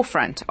at the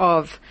forefront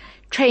of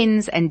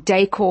trends and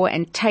decor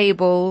and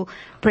table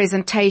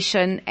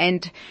presentation,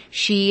 and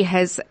she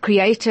has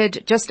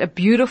created just a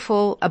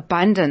beautiful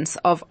abundance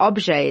of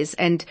objets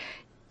and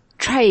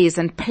trays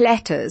and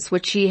platters,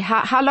 which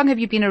how long have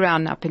you been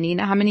around now,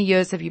 Penina? How many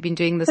years have you been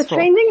doing this for? The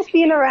Trending's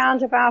been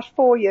around about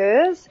 4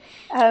 years.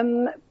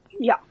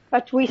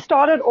 But we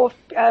started off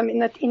in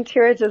the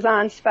interior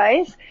design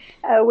space,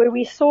 where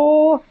we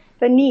saw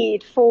the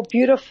need for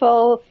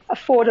beautiful,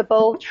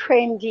 affordable,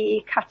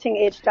 trendy,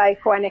 cutting-edge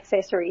decor and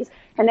accessories.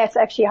 And that's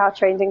actually how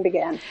Trending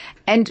began.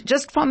 And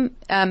just from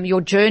your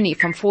journey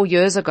from 4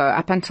 years ago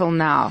up until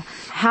now,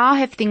 how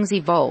have things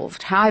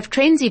evolved? How have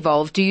trends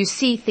evolved? Do you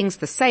see things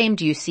the same?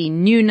 Do you see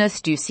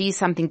newness? Do you see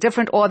something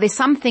different? Or are there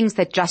some things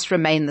that just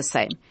remain the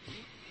same?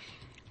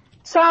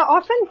 So I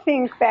often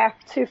think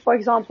back to, for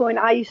example, when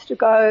I used to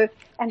go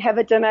and have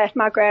a dinner at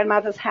my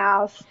grandmother's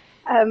house.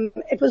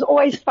 It was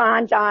always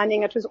fine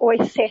dining. It was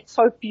always set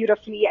so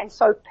beautifully and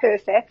so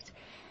perfect.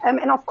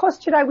 And of course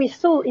today we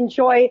still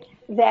enjoy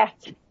that,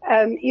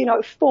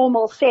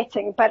 formal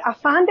setting. But I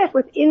find that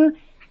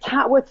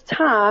with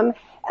time,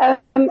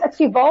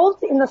 it's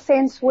evolved in the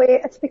sense where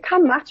it's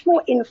become much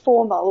more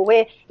informal,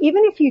 where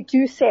even if you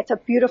do set a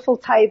beautiful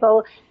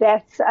table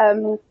that's,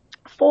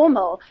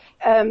 formal,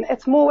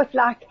 it's more with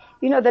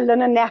the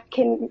linen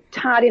napkin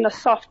tied in a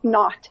soft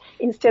knot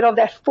instead of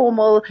that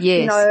formal,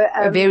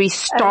 a very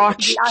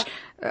starched,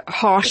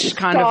 harsh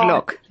kind of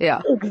look.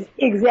 Yeah.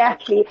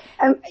 Exactly.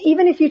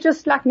 Even if you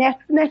just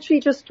naturally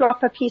just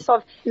drop a piece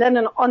of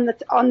linen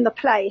on the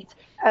plate,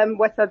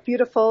 with a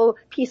beautiful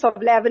piece of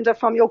lavender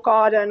from your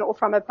garden or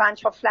from a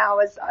bunch of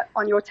flowers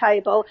on your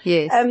table.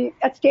 Yes.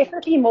 It's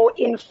definitely more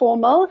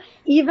informal.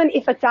 Even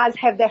if it does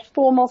have that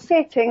formal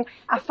setting,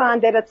 I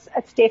find that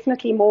it's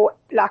definitely more,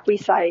 like we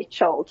say,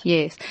 chilled.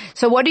 Yes.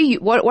 So what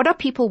are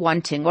people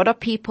wanting? What are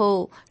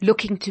people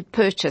looking to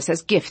purchase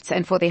as gifts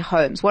and for their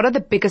homes? What are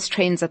the biggest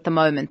trends at the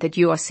moment that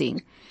you are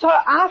seeing? So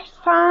I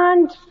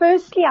find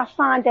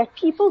that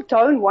people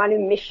don't want to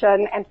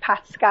mission and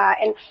patska,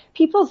 and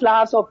people's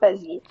lives are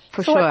busy.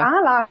 For so sure. What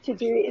I like to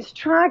do is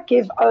try to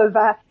give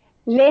over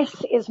less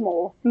is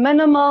more.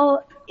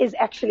 Minimal is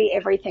actually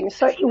everything.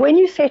 So when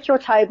you set your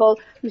table,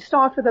 you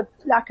start with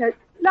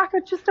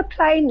just a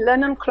plain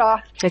linen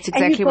cloth. That's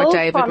exactly what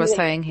David was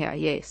saying here.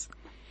 Yes.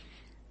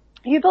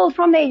 You build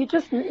from there. You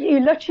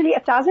literally,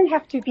 it doesn't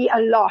have to be a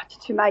lot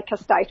to make a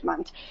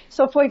statement.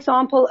 So for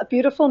example, a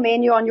beautiful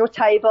menu on your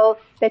table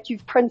that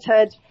you've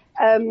printed,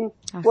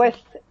 with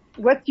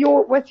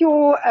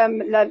your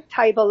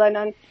table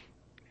linen.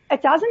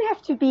 It doesn't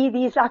have to be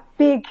these like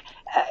big,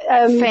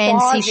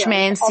 fancy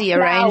schmancy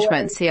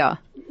arrangements here.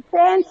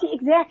 Fancy,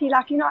 exactly.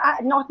 Like,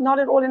 not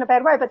at all in a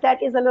bad way, but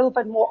that is a little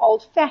bit more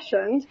old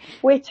fashioned,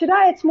 where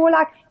today it's more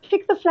like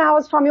pick the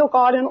flowers from your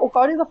garden or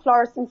go to the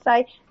florist and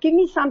say, give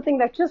me something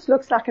that just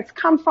looks like it's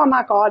come from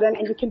my garden,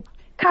 and you can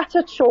cut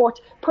it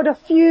short, put a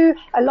few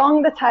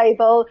along the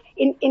table.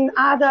 In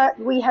either,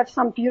 we have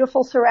some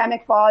beautiful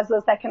ceramic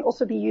vases that can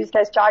also be used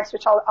as jugs,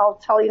 which I'll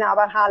tell you now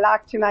about how I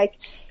like to make.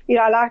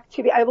 I like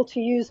to be able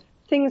to use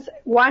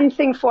one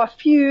thing for a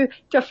few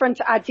different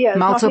ideas.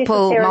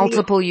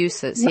 Multiple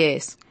uses,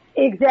 yes.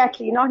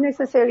 Exactly. Not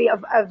necessarily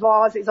a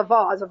vase is a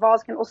vase. A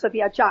vase can also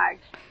be a jug,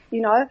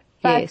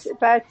 Yes.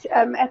 But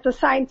at the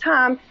same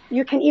time,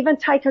 you can even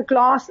take a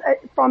glass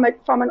from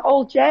an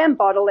old jam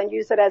bottle and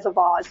use it as a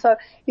vase. So,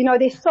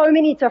 there's so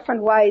many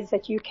different ways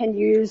that you can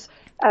use,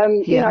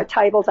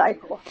 table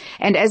decor.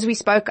 And as we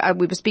spoke,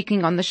 we were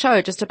speaking on the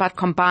show just about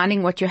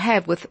combining what you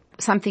have with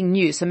something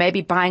new. So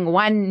maybe buying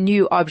one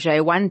new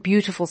object, one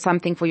beautiful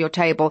something for your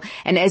table.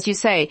 And as you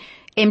say,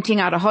 emptying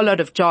out a whole lot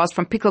of jars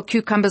from pickled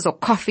cucumbers or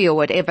coffee or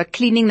whatever,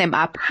 cleaning them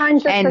up.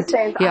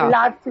 100%. I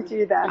love to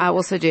do that. I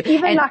also do.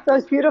 Even like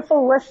those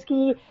beautiful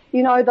whiskey,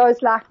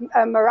 those like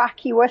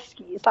Meraki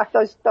whiskeys, like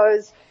those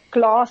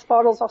glass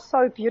bottles are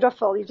so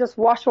beautiful. You just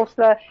wash off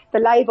the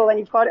label and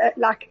you've got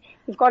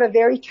a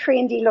very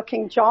trendy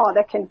looking jar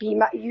that can be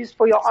used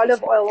for your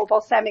olive oil or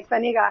balsamic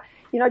vinegar.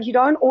 You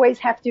don't always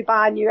have to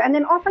buy new. And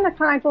then often a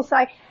client will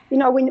say,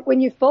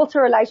 when you've built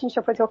a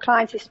relationship with your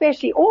clients,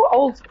 especially, or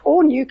old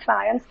or new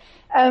clients,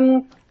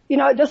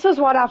 this is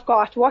what I've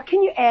got. What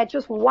can you add?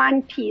 Just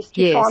one piece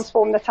to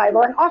transform the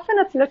table. And often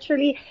it's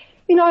literally,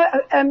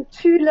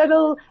 two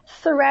little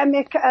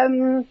ceramic,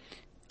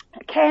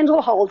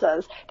 candle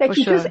holders that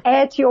you just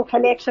add to your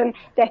collection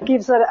that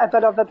gives it a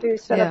bit of a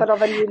boost and a bit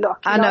of a new look.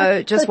 I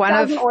know, just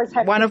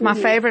one of my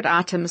favorite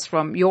items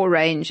from your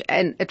range,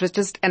 and it was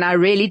and I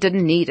really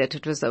didn't need it.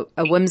 It was a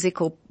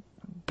whimsical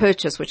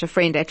purchase which a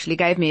friend actually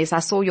gave me, is I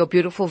saw your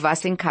beautiful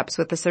vassing cups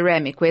with the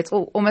ceramic where it's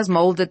almost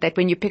molded that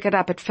when you pick it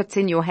up it fits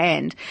in your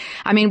hand.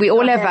 I mean, we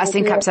all have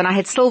vassing cups, and I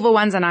had silver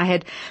ones and I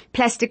had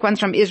plastic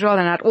ones from Israel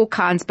and I had all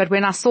kinds, but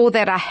when I saw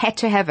that I had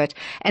to have it,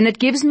 and it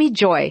gives me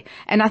joy,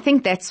 and I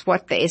think that's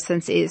what the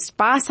essence is.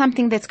 Buy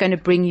something that's going to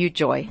bring you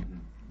joy.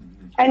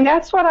 And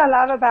that's what I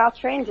love about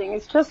trending,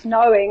 is just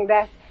knowing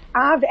that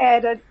I've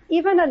added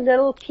even a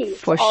little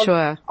piece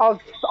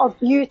of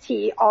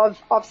beauty, of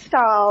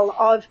style,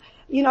 of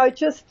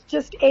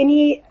just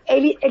any,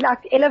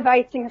 like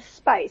elevating a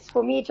space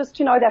for me, just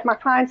to know that my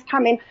clients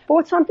come in,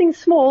 bought something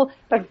small,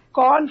 but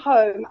gone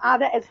home,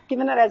 either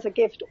given it as a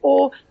gift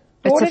or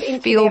brought it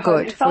into their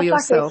home. It's a feel good for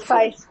yourself.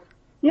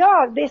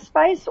 Their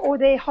space or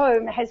their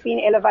home has been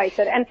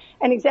elevated. And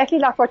exactly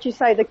like what you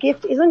say, the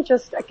gift isn't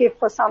just a gift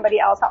for somebody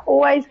else.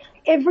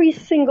 Every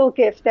single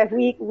gift that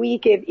we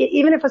give,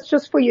 even if it's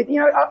just for you,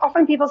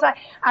 often people say,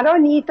 I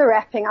don't need the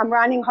wrapping, I'm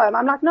running home.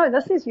 I'm like, no,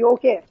 this is your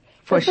gift.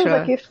 This is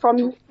a gift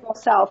from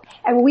yourself,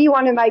 and we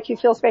want to make you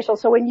feel special.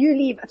 So when you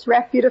leave, it's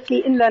wrapped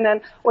beautifully in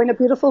linen or in a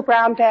beautiful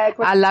brown bag.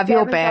 I love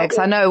your bags.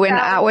 I know,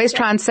 I always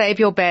try and save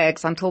your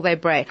bags until they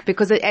break,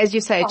 because as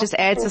you say, it just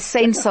adds a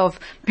sense of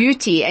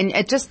beauty, and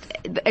it surpasses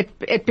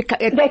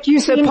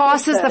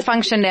the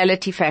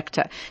functionality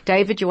factor.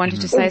 David, you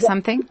wanted to say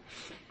something?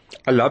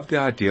 I love the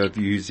idea of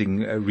using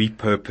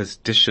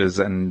repurposed dishes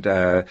and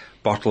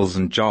bottles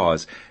and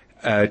jars.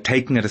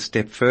 Taking it a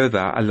step further,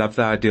 I love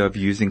the idea of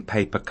using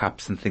paper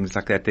cups and things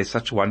like that. There's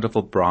such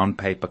wonderful brown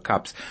paper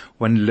cups.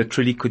 One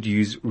literally could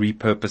use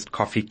repurposed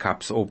coffee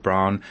cups or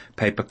brown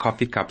paper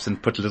coffee cups and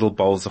put little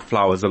bowls of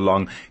flowers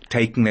along,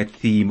 taking that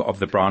theme of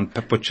the brown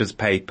butcher's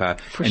paper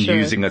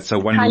using it. So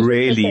one 100%.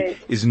 Really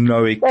is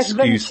no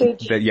excuse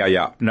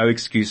no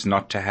excuse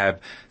not to have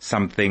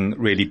something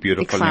really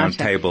beautiful on your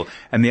table.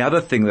 And the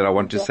other thing that I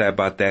want to say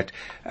about that,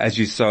 as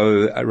you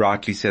so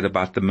rightly said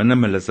about the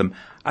minimalism,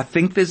 I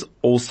think there's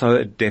also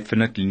a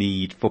definite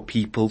need for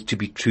people to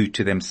be true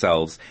to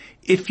themselves.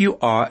 If you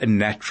are a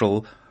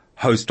natural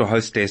host or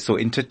hostess or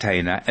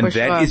entertainer, and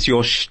that is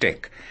your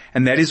shtick,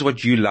 and that is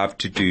what you love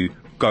to do,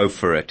 go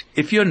for it.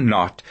 If you're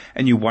not,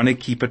 and you want to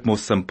keep it more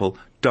simple,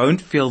 don't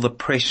feel the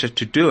pressure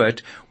to do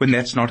it when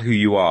that's not who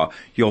you are.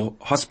 Your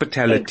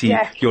hospitality,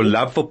 your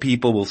love for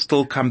people will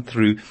still come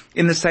through.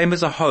 In the same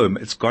as a home,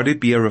 it's got to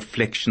be a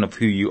reflection of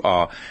who you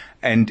are.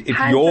 And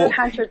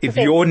if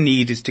your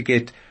need is to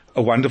get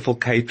a wonderful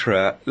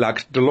caterer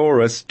like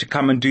Delores to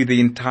come and do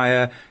the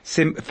entire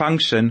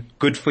function,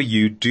 good for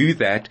you. Do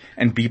that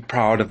and be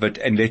proud of it,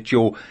 and let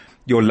your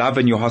your love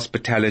and your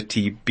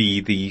hospitality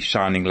be the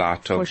shining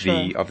light of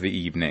sure. of the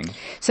evening.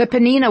 So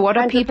Penina, what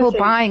are 100%. people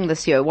buying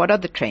this year? What are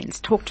the trends?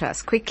 Talk to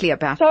us quickly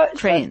about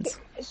trends.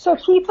 So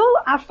people,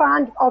 I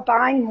find, are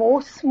buying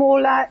more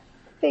smaller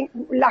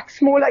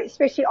smaller,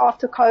 especially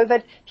after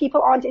COVID.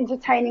 People aren't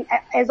entertaining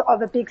as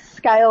of a big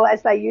scale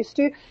as they used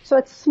to. So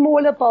it's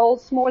smaller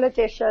bowls, smaller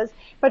dishes.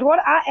 But what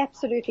I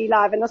absolutely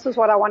love, and this is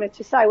what I wanted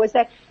to say, was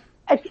that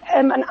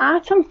an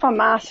item from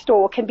my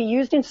store can be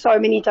used in so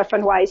many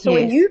different ways. So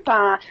when you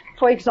buy,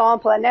 for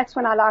example, and that's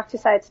when I like to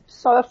say it's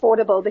so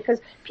affordable, because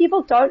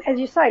people don't, as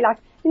you say, like,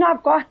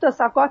 I've got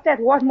this, I've got that,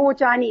 what more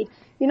do I need?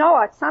 You know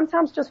what?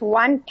 Sometimes just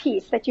one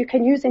piece that you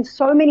can use in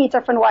so many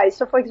different ways.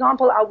 So for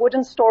example, our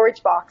wooden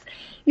storage box,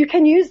 you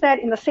can use that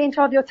in the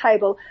center of your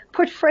table,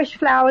 put fresh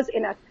flowers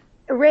in it,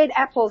 red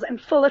apples,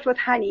 and fill it with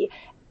honey.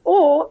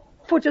 Or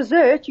for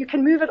dessert, you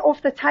can move it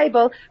off the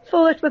table,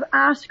 fill it with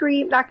ice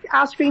cream, like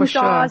ice cream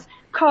jars,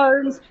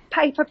 cones,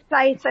 paper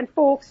plates and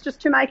forks,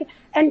 just to make it.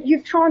 And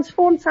you've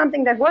transformed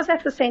something that was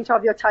at the center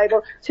of your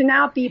table to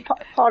now be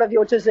part of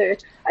your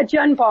dessert. A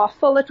gin bar,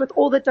 fill it with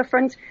all the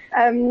different,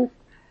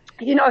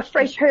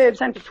 fresh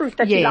herbs and fruit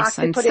that you like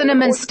to and put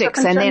cinnamon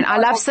sticks. And then I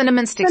love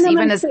cinnamon sticks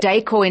even as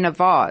decor in a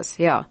vase.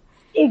 Yeah.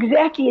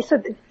 Exactly.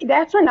 So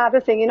that's another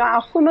thing.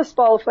 Our hummus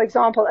bowl, for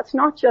example, it's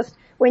not just,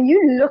 when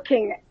you're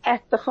looking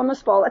at the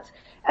hummus bowl,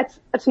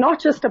 it's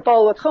not just a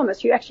bowl with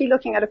hummus. You're actually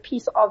looking at a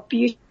piece of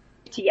beauty.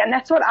 And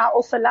that's what I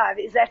also love,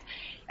 is that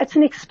it's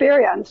an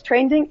experience.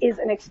 Trending is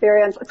an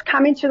experience. It's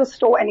come into the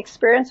store and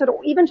experience it,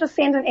 or even just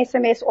send an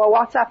SMS or a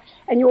WhatsApp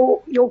and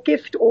your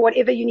gift or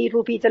whatever you need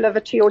will be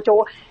delivered to your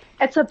door.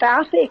 It's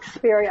about the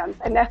experience,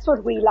 and that's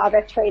what we love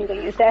at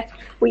Trending, is that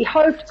we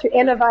hope to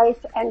elevate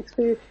and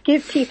to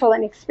give people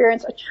an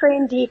experience, a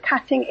trendy,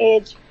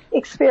 cutting-edge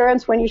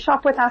experience when you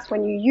shop with us,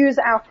 when you use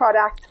our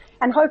product,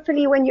 and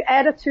hopefully when you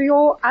add it to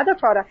your other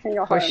products in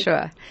your home. For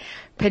sure.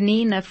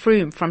 Penina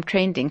Froome from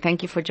Trending,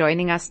 thank you for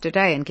joining us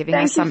today and giving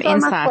us some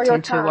insight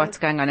into what's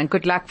going on, and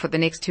good luck for the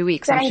next 2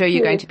 weeks. I'm sure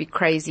you're going to be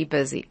crazy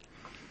busy.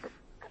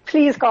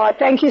 Please, God.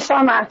 Thank you so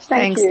much.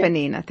 Thanks,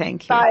 Penina.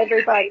 Thank you. Bye,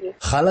 everybody.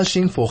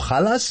 Halashing for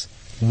halas?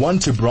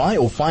 Want to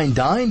braai or fine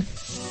dine?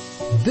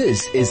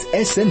 This is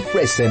SN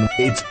Fressen.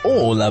 It's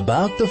all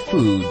about the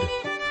food.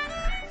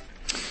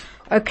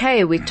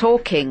 Okay, we're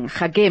talking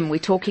chagim, we're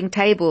talking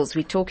tables,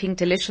 we're talking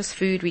delicious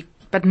food,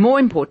 but more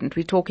important,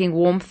 we're talking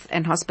warmth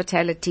and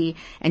hospitality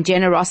and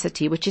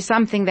generosity, which is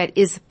something that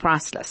is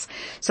priceless.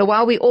 So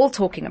while we're all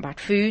talking about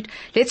food,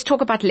 let's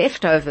talk about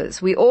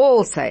leftovers. We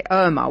all say,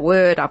 oh my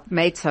word, I've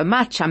made so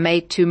much, I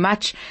made too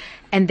much.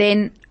 And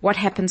then what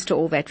happens to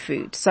all that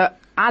food? So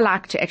I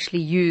like to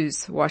actually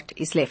use what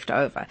is left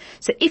over.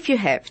 So if you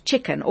have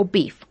chicken or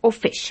beef or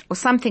fish or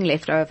something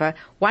left over,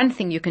 one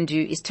thing you can do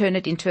is turn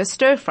it into a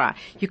stir fry.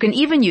 You can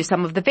even use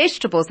some of the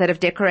vegetables that have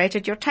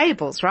decorated your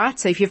tables, right?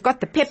 So if you've got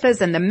the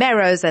peppers and the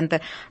marrows and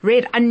the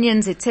red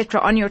onions,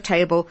 etc. on your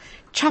table,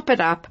 chop it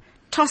up,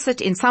 toss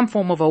it in some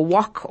form of a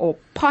wok or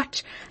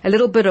pot, a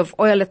little bit of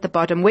oil at the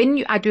bottom.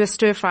 When I do a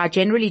stir fry, I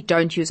generally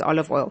don't use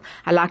olive oil.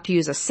 I like to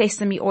use a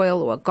sesame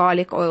oil or a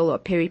garlic oil or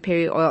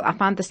peri-peri oil. I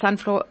find the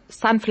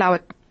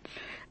sunflower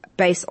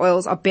based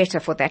oils are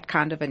better for that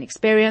kind of an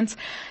experience.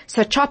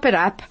 So chop it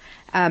up,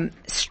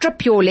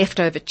 strip your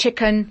leftover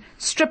chicken,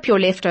 strip your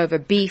leftover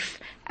beef,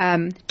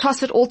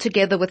 toss it all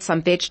together with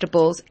some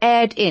vegetables,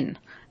 add in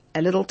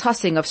a little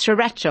tossing of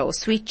sriracha or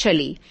sweet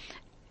chili,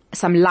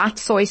 some light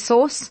soy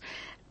sauce.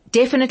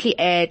 Definitely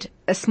add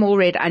a small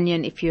red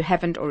onion if you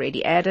haven't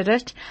already added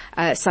it,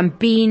 some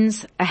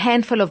beans, a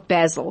handful of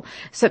basil.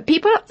 So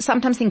people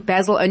sometimes think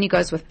basil only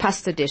goes with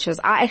pasta dishes.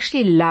 I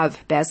actually love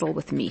basil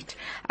with meat.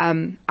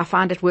 I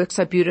find it works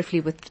so beautifully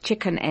with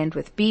chicken and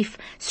with beef.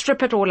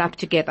 Strip it all up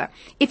together.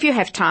 If you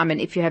have time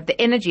and if you have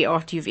the energy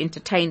after you've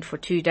entertained for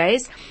 2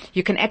 days,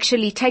 you can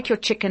actually take your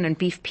chicken and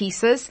beef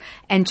pieces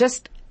and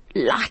just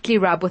lightly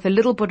rub with a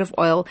little bit of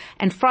oil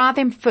and fry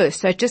them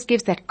first. So it just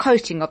gives that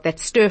coating of that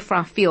stir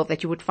fry feel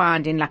that you would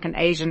find in like an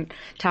Asian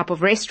type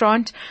of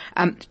restaurant.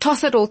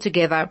 Toss it all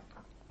together.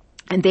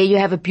 And there you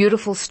have a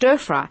beautiful stir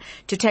fry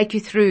to take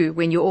you through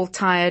when you're all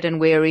tired and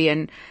weary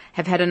and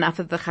have had enough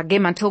of the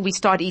chagim until we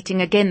start eating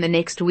again the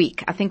next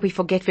week. I think we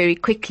forget very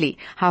quickly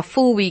how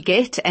full we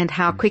get and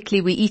how quickly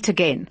we eat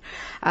again.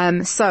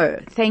 So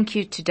thank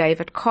you to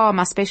David Carr,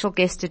 my special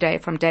guest today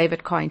from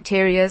David Carr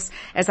Interiors.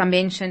 As I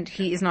mentioned,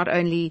 he is not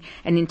only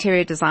an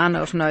interior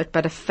designer of note,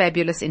 but a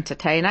fabulous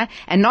entertainer.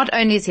 And not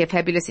only is he a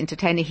fabulous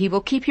entertainer, he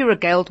will keep you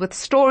regaled with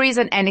stories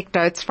and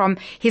anecdotes from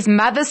his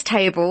mother's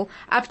table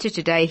up to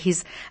today.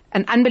 He's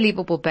an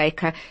unbelievable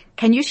baker.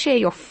 Can you share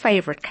your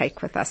favorite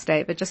cake with us,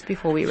 David, just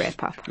before we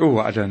wrap up? Oh,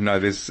 I don't know.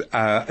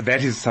 That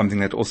is something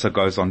that also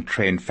goes on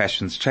trend.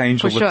 Fashions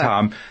change all the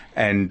time.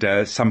 And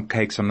some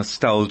cakes are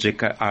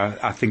nostalgic.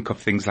 I think of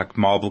things like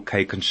marble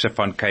cake and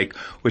chiffon cake,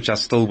 which I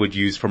still would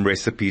use from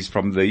recipes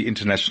from the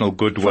International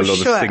Goodwill or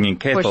the Singing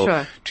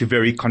Kettle to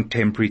very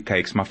contemporary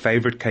cakes. My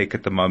favorite cake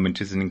at the moment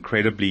is an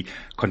incredibly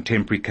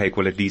contemporary cake,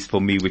 well, at least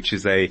for me, which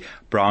is a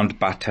browned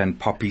butter and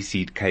poppy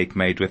seed cake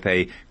made with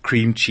a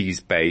cream cheese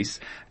base,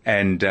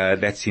 and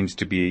that seems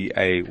to be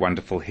a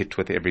wonderful hit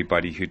with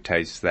everybody who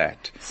tastes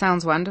that.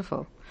 Sounds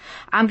wonderful.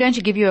 I'm going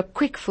to give you a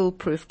quick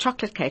foolproof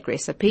chocolate cake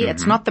recipe.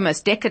 It's not the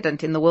most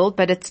decadent in the world,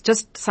 but it's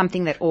just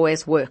something that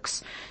always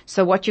works.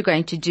 So what you're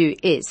going to do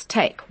is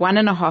take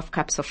 1.5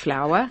 cups of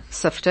flour,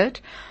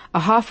 sifted,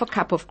 1/2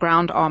 cup of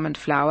ground almond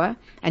flour,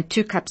 and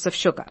 2 cups of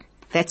sugar.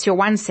 That's your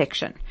one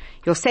section.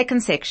 Your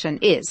second section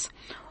is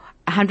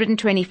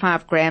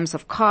 125 grams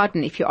of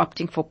cardon if you're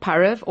opting for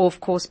pareve, or of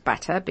course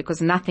butter,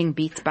 because nothing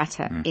beats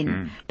butter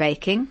in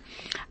baking.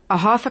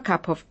 1/2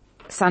 cup of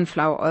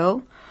sunflower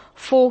oil,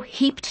 4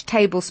 heaped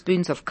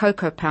tablespoons of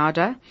cocoa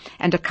powder,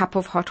 and a cup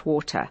of hot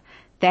water.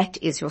 That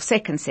is your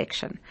second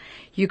section.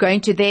 You're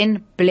going to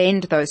then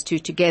blend those two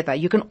together.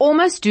 You can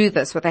almost do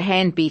this with a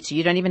hand beater.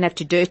 You don't even have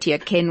to dirty a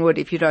Kenwood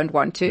if you don't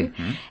want to.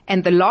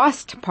 And the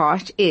last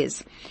part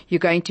is you're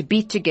going to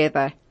beat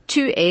together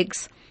 2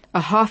 eggs,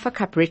 1/2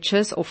 cup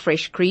Riches or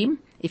fresh cream,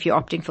 if you're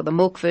opting for the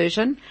milk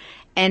version,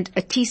 and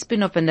a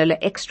teaspoon of vanilla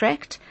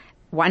extract,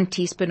 1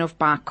 teaspoon of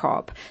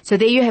bicarb. So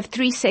there you have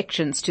 3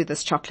 sections to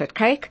this chocolate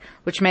cake,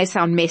 which may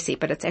sound messy,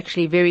 but it's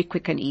actually very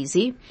quick and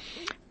easy.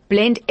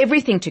 Blend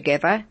everything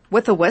together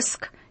with a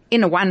whisk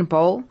in one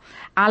bowl.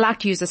 I like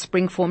to use a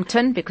springform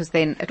tin because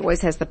then it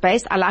always has the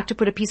base. I like to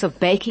put a piece of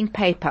baking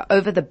paper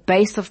over the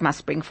base of my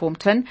springform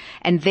tin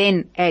and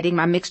then adding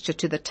my mixture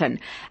to the tin.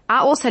 I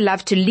also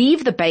love to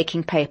leave the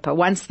baking paper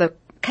once the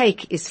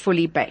cake is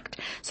fully baked.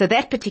 So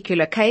that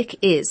particular cake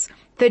is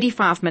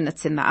 35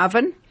 minutes in the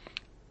oven.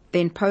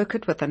 Then poke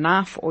it with a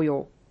knife or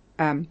your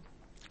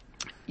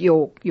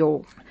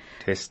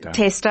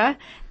tester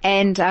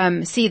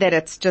and see that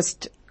it's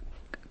just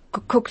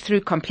cooked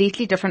through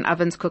completely. Different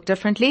ovens cook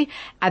differently.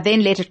 I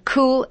then let it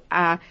cool,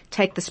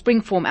 take the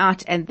springform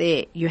out, and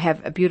there you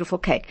have a beautiful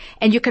cake.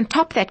 And you can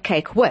top that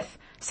cake with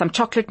some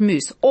chocolate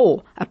mousse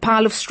or a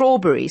pile of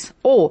strawberries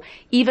or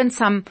even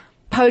some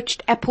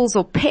poached apples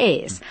or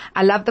pears.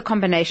 I love the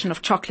combination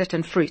of chocolate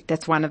and fruit.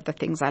 That's one of the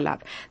things I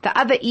love. The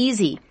other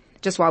easy,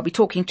 just while we're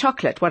talking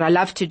chocolate, what I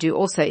love to do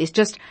also is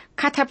just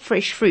cut up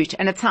fresh fruit.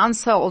 And it sounds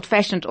so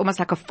old-fashioned, almost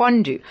like a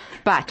fondue.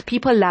 But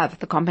people love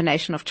the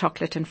combination of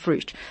chocolate and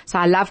fruit. So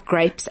I love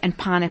grapes and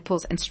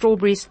pineapples and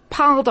strawberries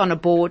piled on a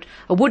board,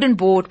 a wooden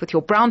board with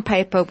your brown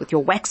paper, with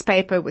your wax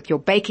paper, with your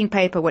baking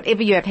paper,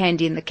 whatever you have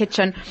handy in the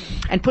kitchen,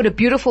 and put a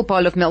beautiful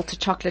bowl of melted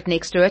chocolate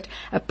next to it,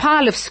 a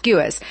pile of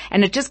skewers,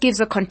 and it just gives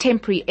a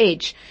contemporary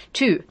edge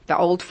to the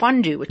old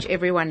fondue, which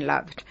everyone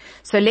loved.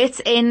 So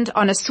let's end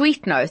on a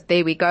sweet note.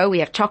 There we go. We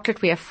have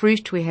chocolate, we have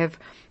fruit, we have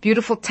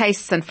beautiful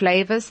tastes and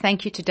flavors.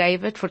 Thank you to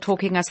David for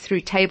talking us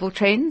through table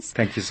trends.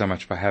 Thank you so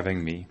much for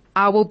having me.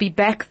 I will be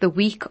back the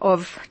week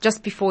of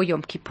just before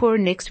Yom Kippur.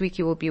 Next week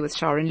you will be with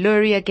Sharon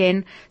Lurie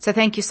again. So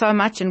thank you so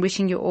much and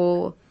wishing you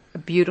all a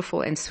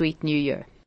beautiful and sweet new year.